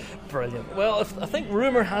stuff. Brilliant. Well, I think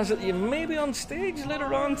rumour has it you may be on stage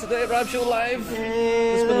later on today at Rab Show Live.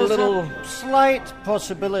 There's been a little slight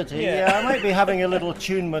possibility. Yeah, I might be having a little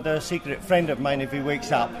tune with a secret friend of mine if he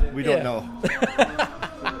wakes up. We don't know.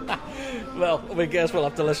 Well, we guess we'll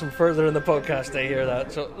have to listen further in the podcast to hear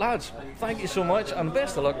that. So, lads, thank you so much, and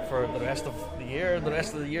best of luck for the rest of the year and the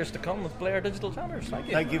rest of the years to come with Blair Digital Channels. Thank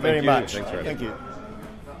you. Thank you very much. Thank you.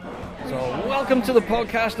 So, welcome to the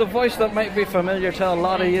podcast. A voice that might be familiar to a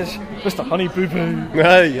lot of you is Mr. Honey Poo Poo.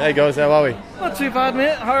 Hey guys, how are we? Not too bad,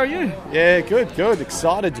 mate. How are you? Yeah, good.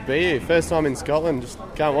 Excited to be here. First time in Scotland, just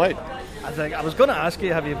can't wait. I was going to ask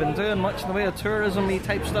you, have you been doing much in the way of tourism-y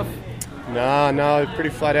type stuff? No, pretty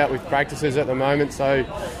flat out with practices at the moment, so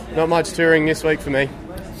not much touring this week for me.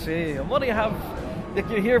 Let's see, and what do you have? If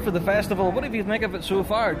you're here for the festival, what do you think of it so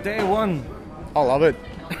far? Day one. I love it.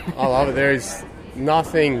 There is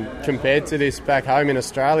nothing compared to this back home in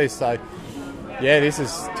Australia, so yeah, this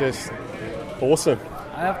is just awesome.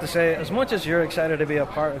 I have to say, as much as you're excited to be a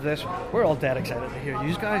part of this, we're all dead excited to hear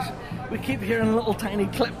you guys. We keep hearing little tiny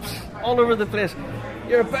clips all over the place.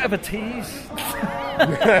 You're a bit of a tease.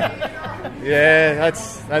 Yeah,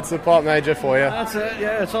 that's the pop major for you. That's it,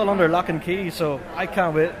 yeah, it's all under lock and key, so I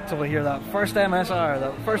can't wait till we hear that first MSR,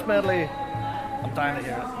 that first medley. I'm dying to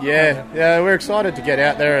hear it. Yeah, we're excited to get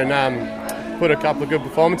out there and put a couple of good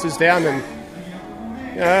performances down, and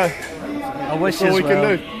I wish that's all we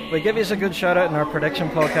can do. We give you a good shout out in our prediction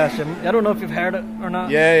podcast. I don't know if you've heard it or not.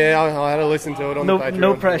 Yeah, I had to listen to it on the Patreon.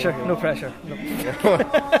 No pressure.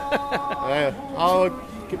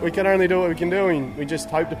 We can only do what we can do, and we just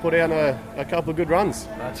hope to put out a couple of good runs.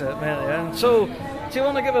 That's it, man. Yeah. So, do you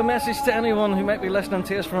want to give a message to anyone who might be listening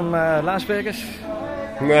to us from Las Vegas?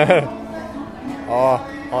 I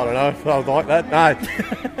don't know if I'd like that. No.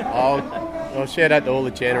 I'll share that to all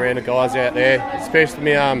the Chanaranda guys out there, especially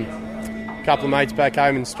me couple of mates back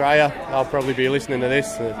home in Australia. I'll probably be listening to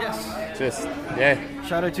this. Yes.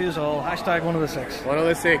 Shout out to us all. # one of the six. One of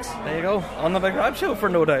the six. There you go. On the big Rab Show for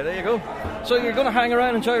no doubt. There you go. So you're going to hang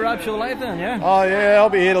around and enjoy Rab Show Live then, yeah? Oh yeah, I'll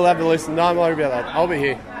be here to have a listen. Don't worry about that. I'll be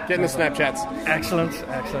here. Getting the Snapchats. Excellent.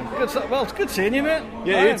 Good stuff. Well, it's good seeing you, mate.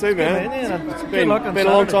 Yeah, you too, man. It's been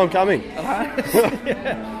a long time coming.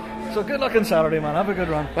 Yeah. So good luck on Saturday, man. Have a good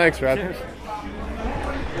run. Thanks, Rab. Cheers.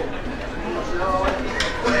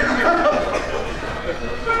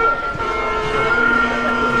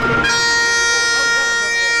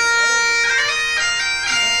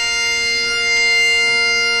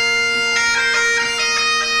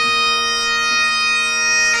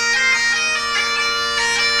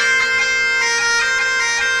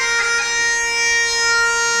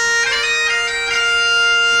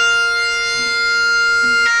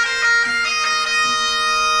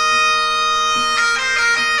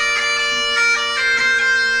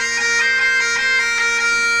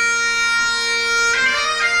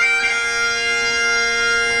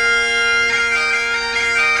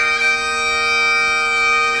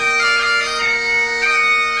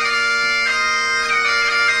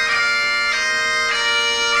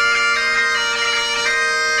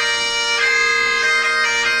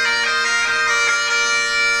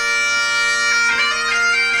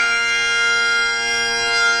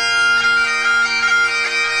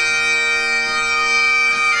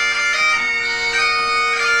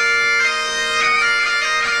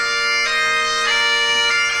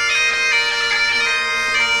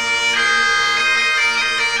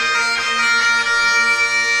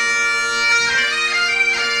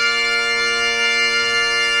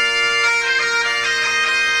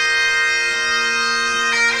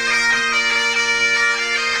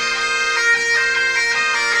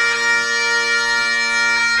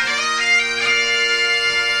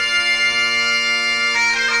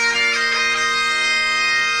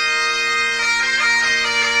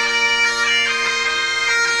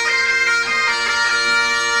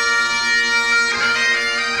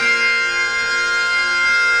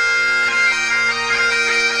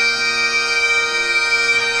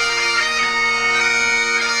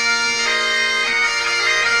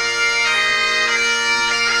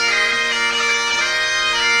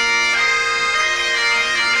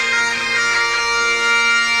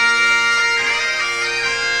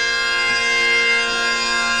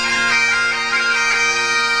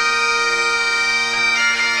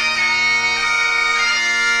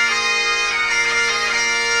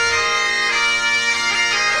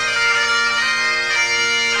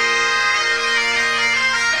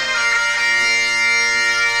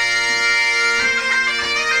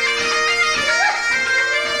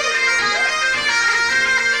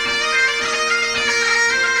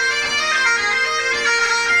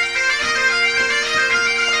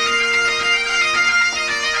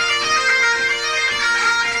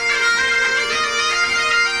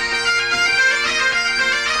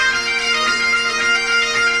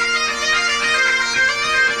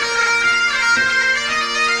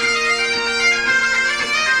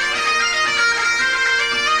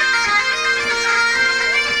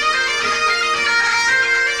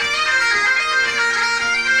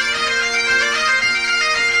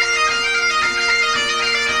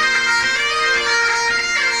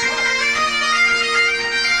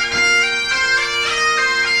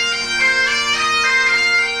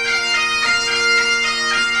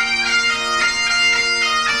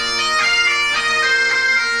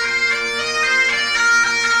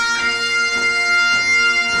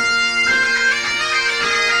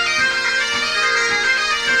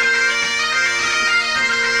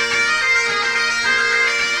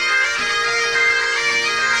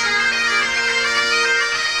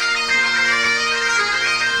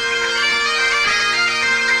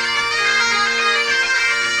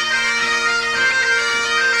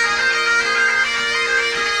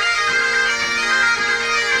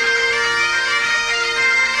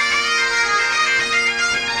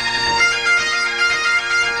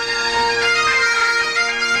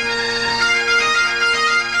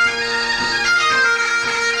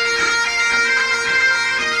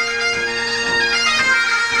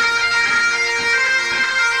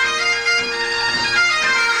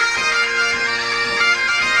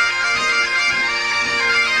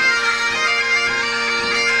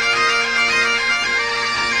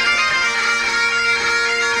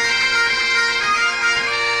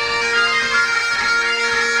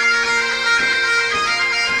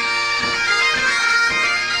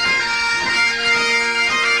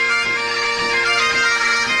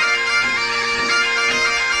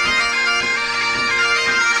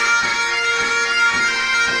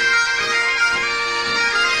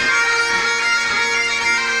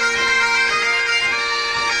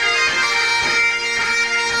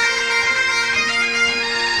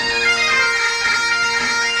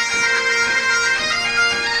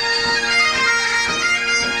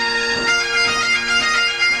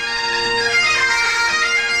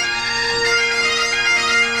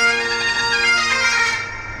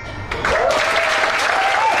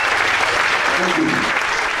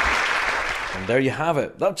 there you have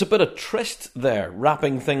it. That's a bit of Tryst there,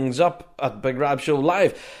 wrapping things up at Big Rab Show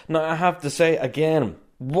Live. Now, I have to say again,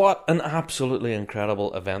 what an absolutely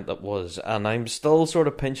incredible event that was. And I'm still sort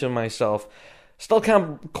of pinching myself. Still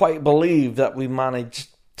can't quite believe that we managed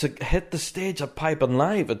to hit the stage at Piping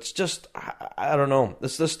Live. It's just, I don't know.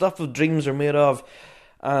 It's the stuff that dreams are made of.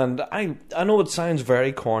 And I know it sounds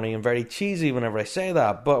very corny and very cheesy whenever I say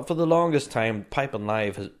that, but for the longest time, Piping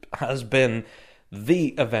Live has been the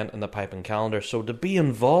event in the piping calendar. So to be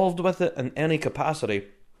involved with it in any capacity,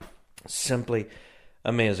 simply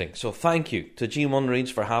amazing. So thank you to G1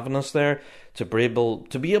 Reeds for having us there, to be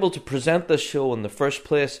able to present this show in the first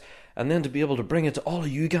place, and then to be able to bring it to all of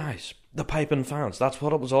you guys, the piping fans. That's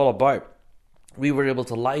what it was all about. We were able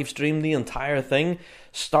to live stream the entire thing,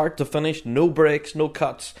 start to finish, no breaks, no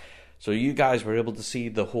cuts. So you guys were able to see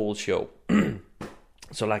the whole show.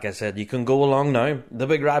 So like I said, you can go along now. The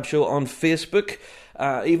Big Rab Show on Facebook,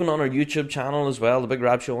 even on our YouTube channel as well. The Big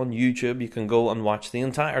Rab Show on YouTube. You can go and watch the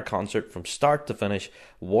entire concert from start to finish,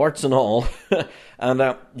 warts and all.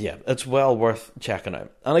 And yeah, it's well worth checking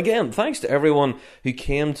out. And again, thanks to everyone who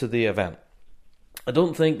came to the event. I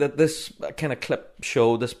don't think that this kind of clip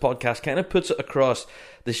show, this podcast, kind of puts it across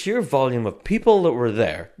the sheer volume of people that were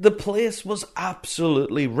there. The place was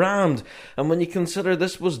absolutely rammed. And when you consider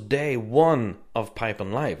this was day one of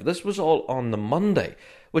Piping Live, this was all on the Monday,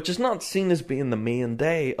 which is not seen as being the main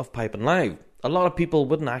day of Piping Live. A lot of people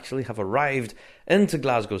wouldn't actually have arrived into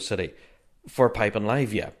Glasgow City for Piping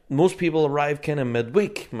Live yet. Most people arrived kind of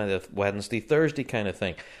midweek, Wednesday, Thursday kind of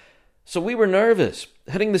thing. So we were nervous.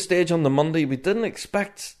 Hitting the stage on the Monday, we didn't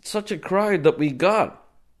expect such a crowd that we got.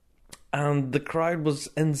 And the crowd was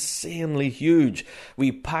insanely huge.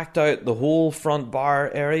 We packed out the whole front bar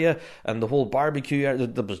area and the whole barbecue area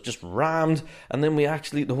that was just rammed. And then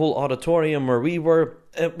the whole auditorium where we were,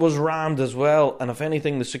 it was rammed as well. And if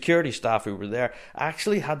anything, the security staff who were there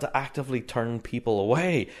actually had to actively turn people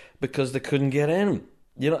away because they couldn't get in.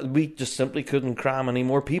 You know, we just simply couldn't cram any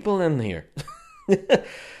more people in here.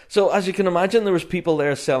 So as you can imagine, there was people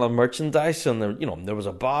there selling merchandise, and there was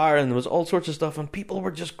a bar, and there was all sorts of stuff, and people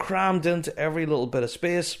were just crammed into every little bit of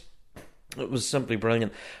space. It was simply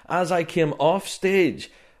brilliant. As I came off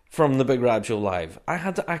stage from the Big Rab Show Live, I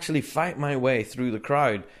had to actually fight my way through the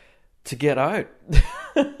crowd to get out.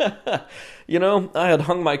 I had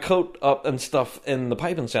hung my coat up and stuff in the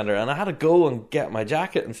piping centre, and I had to go and get my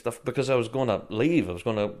jacket and stuff because I was going to leave. I was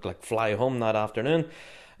going to fly home that afternoon,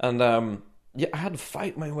 and yeah, I had to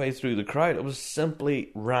fight my way through the crowd. It was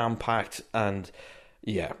simply ram-packed, and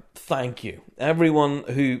yeah, thank you. Everyone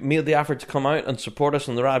who made the effort to come out and support us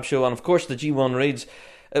on the Rab Show, and of course the G1 Reeds.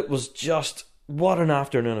 It was just, what an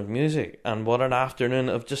afternoon of music, and what an afternoon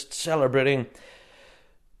of just celebrating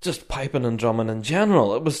just piping and drumming in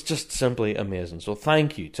general. It was just simply amazing. So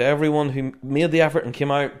thank you to everyone who made the effort and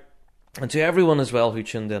came out, and to everyone as well who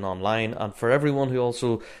tuned in online, and for everyone who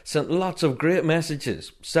also sent lots of great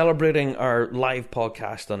messages celebrating our live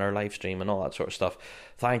podcast and our live stream and all that sort of stuff.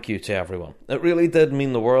 Thank you to everyone. It really did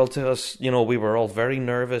mean the world to us. We were all very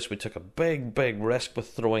nervous. We took a big, big risk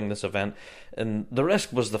with throwing this event, and the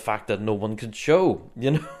risk was the fact that no one could show,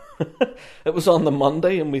 It was on the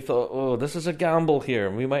Monday, and we thought, oh, this is a gamble here,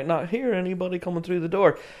 and we might not hear anybody coming through the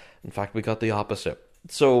door. In fact, we got the opposite.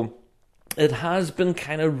 So it has been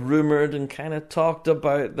kind of rumoured and kind of talked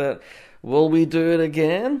about that, will we do it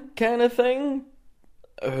again kind of thing?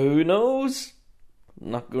 Who knows?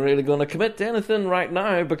 I'm not really going to commit to anything right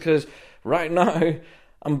now, because right now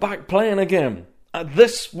I'm back playing again.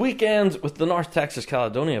 This weekend with the North Texas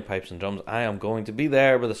Caledonia Pipes and Drums, I am going to be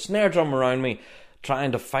there with a snare drum around me,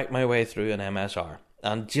 trying to fight my way through an MSR.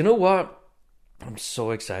 And do you know what? I'm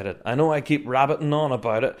so excited. I know I keep rabbiting on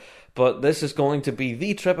about it, but this is going to be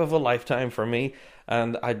the trip of a lifetime for me.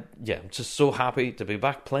 And I'm just so happy to be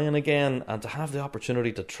back playing again and to have the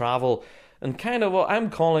opportunity to travel and kind of what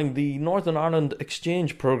I'm calling the Northern Ireland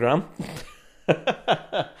Exchange Programme.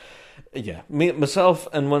 Yeah, myself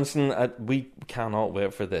and Winston, we cannot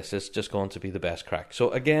wait for this. It's just going to be the best crack.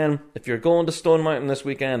 So again, if you're going to Stone Mountain this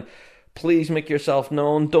weekend, please make yourself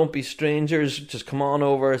known. Don't be strangers. Just come on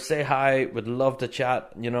over, say hi. Would love to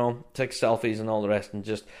chat, take selfies and all the rest, and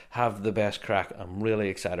just have the best crack. I'm really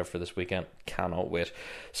excited for this weekend. Cannot wait.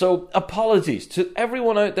 So apologies to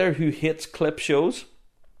everyone out there who hates clip shows.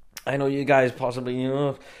 I know you guys possibly,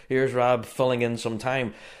 here's Rab filling in some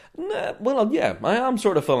time. Well, yeah, I am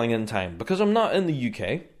sort of filling in time because I'm not in the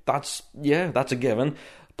UK. That's a given.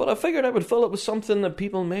 But I figured I would fill it with something that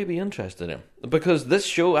people may be interested in. Because this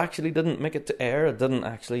show actually didn't make it to air. It didn't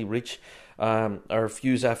actually reach our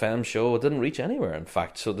Fuse FM show. It didn't reach anywhere, in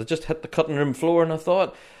fact. So they just hit the cutting room floor, and I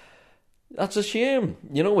thought, That's a shame.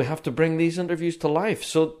 You know, we have to bring these interviews to life.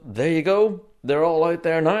 So there you go. They're all out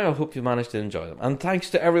there now. I hope you managed to enjoy them. And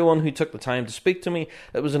thanks to everyone who took the time to speak to me.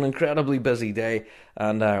 It was an incredibly busy day.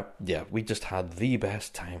 And we just had the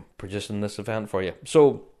best time producing this event for you.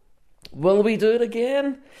 So, will we do it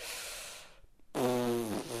again?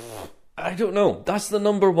 I don't know. That's the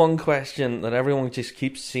number one question that everyone just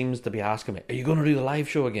seems to be asking me. Are you going to do the live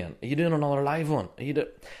show again? Are you doing another live one? Do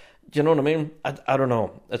you know what I mean? I don't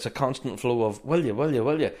know. It's a constant flow of, will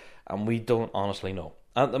you? And we don't honestly know.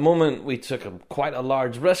 At the moment, we took quite a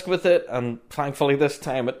large risk with it, and thankfully this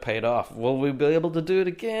time it paid off. Will we be able to do it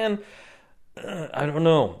again? I don't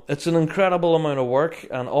know. It's an incredible amount of work,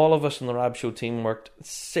 and all of us in the Rab Show team worked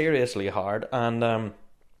seriously hard, and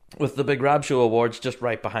with the Big Rab Show Awards just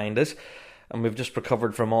right behind us, and we've just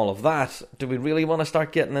recovered from all of that, do we really want to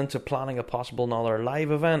start getting into planning a possible another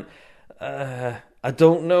live event? I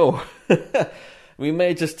don't know. We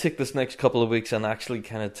may just take this next couple of weeks and actually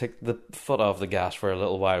kind of take the foot off the gas for a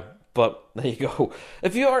little while. But there you go.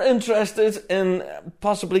 If you are interested in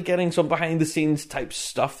possibly getting some behind the scenes type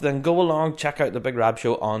stuff, then go along, check out the Big Rab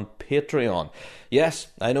Show on Patreon.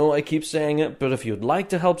 Yes, I know I keep saying it, but if you'd like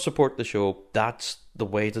to help support the show, that's the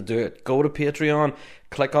way to do it. Go to Patreon,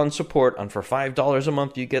 click on support, and for $5 a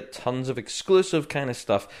month you get tons of exclusive kind of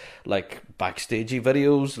stuff, like backstagey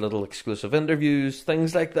videos, little exclusive interviews,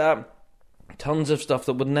 things like that. Tons of stuff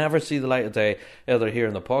that would never see the light of day, either here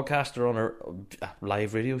in the podcast or on our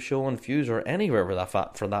live radio show on Fuse or anywhere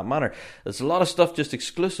for that matter. There's a lot of stuff just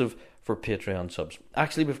exclusive for Patreon subs.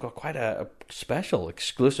 Actually, we've got quite a special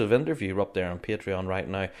exclusive interview up there on Patreon right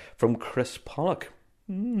now from Chris Pollock.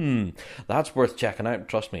 That's worth checking out.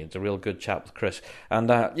 Trust me, it's a real good chat with Chris. And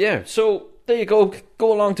so there you go.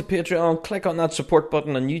 Go along to Patreon, click on that support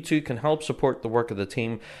button, and you too can help support the work of the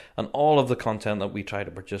team and all of the content that we try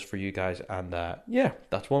to produce for you guys. And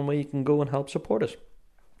that's one way you can go and help support us.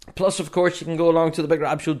 Plus, of course, you can go along to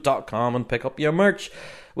thebigrabshow.com and pick up your merch,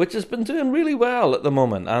 which has been doing really well at the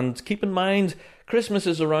moment. And keep in mind, Christmas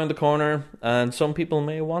is around the corner, and some people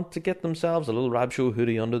may want to get themselves a little Rab Show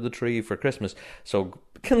hoodie under the tree for Christmas. So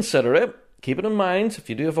consider it. Keep it in mind. If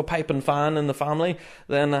you do have a piping fan in the family,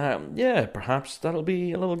 then perhaps that'll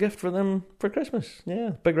be a little gift for them for Christmas.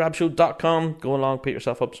 Yeah, bigrabshow.com. Go along, pick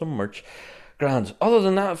yourself up some merch. Grand. Other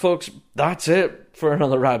than that, folks, that's it for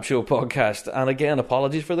another Rab Show podcast. And again,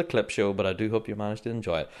 apologies for the clip show, but I do hope you managed to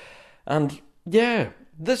enjoy it. And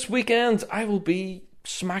this weekend I will be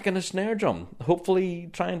smacking a snare drum,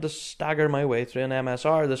 hopefully trying to stagger my way through an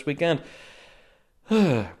MSR this weekend.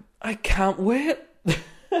 I can't wait.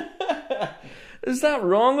 Is that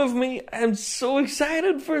wrong of me? I'm so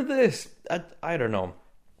excited for this. I don't know.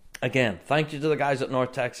 Again, thank you to the guys at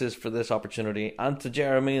North Texas for this opportunity, and to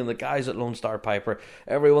Jeremy and the guys at Lone Star Piper,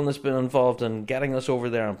 everyone that's been involved in getting us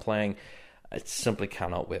over there and playing. I simply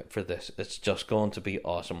cannot wait for this. It's just going to be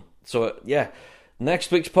awesome. So,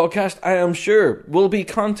 next week's podcast, I am sure, will be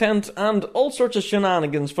content and all sorts of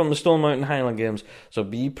shenanigans from the Stone Mountain Highland Games. So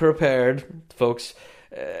be prepared, folks.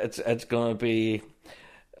 It's going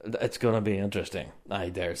to be interesting, I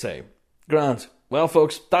dare say. Grant. Well,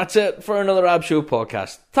 folks, that's it for another Rab Show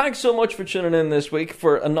podcast. Thanks so much for tuning in this week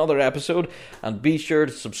for another episode, and be sure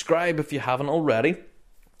to subscribe if you haven't already.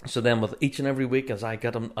 So then with each and every week as I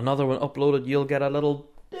get another one uploaded, you'll get a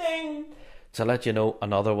little ding to let you know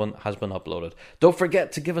another one has been uploaded. Don't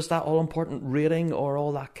forget to give us that all-important rating or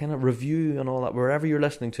all that kind of review and all that wherever you're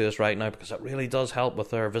listening to us right now, because it really does help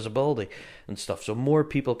with our visibility and stuff, so more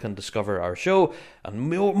people can discover our show and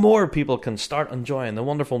more people can start enjoying the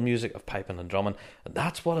wonderful music of piping and drumming. And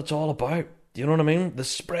that's what it's all about. Do you know what I mean? The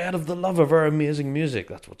spread of the love of our amazing music.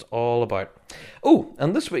 That's what it's all about. Oh,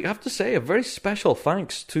 and this week I have to say a very special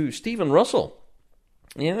thanks to Stephen Russell.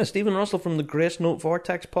 Yeah, Stephen Russell from the Grace Note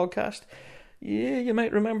Vortex podcast. Yeah, you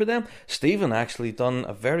might remember them. Stephen actually done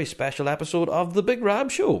a very special episode of The Big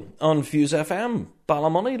Rab Show on Fuse FM,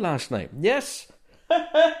 Ballymoney last night. Yes.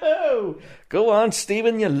 Go on,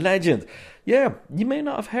 Stephen, you legend. Yeah, you may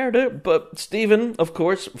not have heard it, but Stephen, of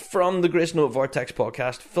course, from the Grace Note Vortex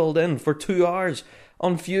podcast, filled in for 2 hours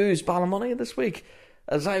on Fuse Ballymoney this week.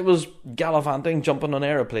 As I was gallivanting, jumping on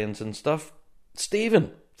aeroplanes and stuff,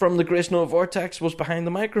 Stephen from the Grace Note Vortex was behind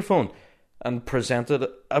the microphone and presented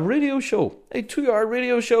a radio show, a 2-hour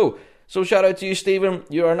radio show. So shout out to you, Stephen.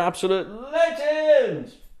 You're an absolute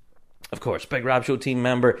legend. Of course, Big Rab Show team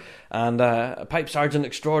member and pipe sergeant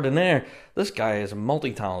extraordinaire. This guy is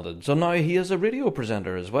multi-talented. So now he is a radio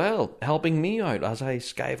presenter as well, helping me out as I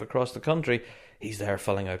skive across the country. He's there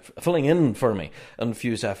filling in for me on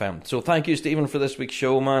Fuse FM. So thank you, Stephen, for this week's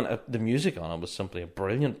show, man. The music on it was simply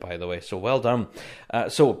brilliant, by the way. So well done.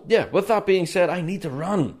 With that being said, I need to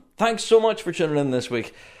run. Thanks so much for tuning in this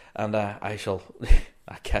week, and I shall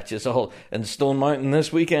catch us all in Stone Mountain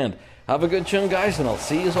this weekend. Have a good tune, guys, and I'll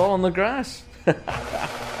see you all on the grass.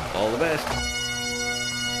 All the best.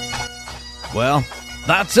 Well,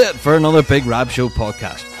 that's it for another Big Rab Show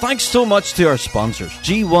podcast. Thanks so much to our sponsors,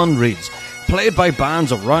 G1 Reeds, played by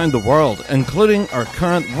bands around the world, including our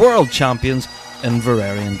current world champions,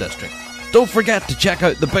 Inverarian District. Don't forget to check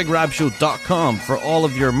out thebigrabshow.com for all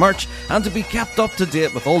of your merch and to be kept up to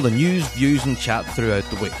date with all the news, views and chat throughout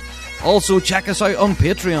the week. Also check us out on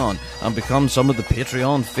Patreon and become some of the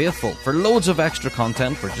Patreon faithful for loads of extra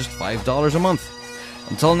content for just $5 a month.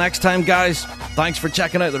 Until next time, guys, thanks for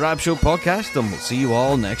checking out the Rab Show podcast, and we'll see you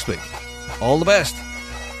all next week. All the best.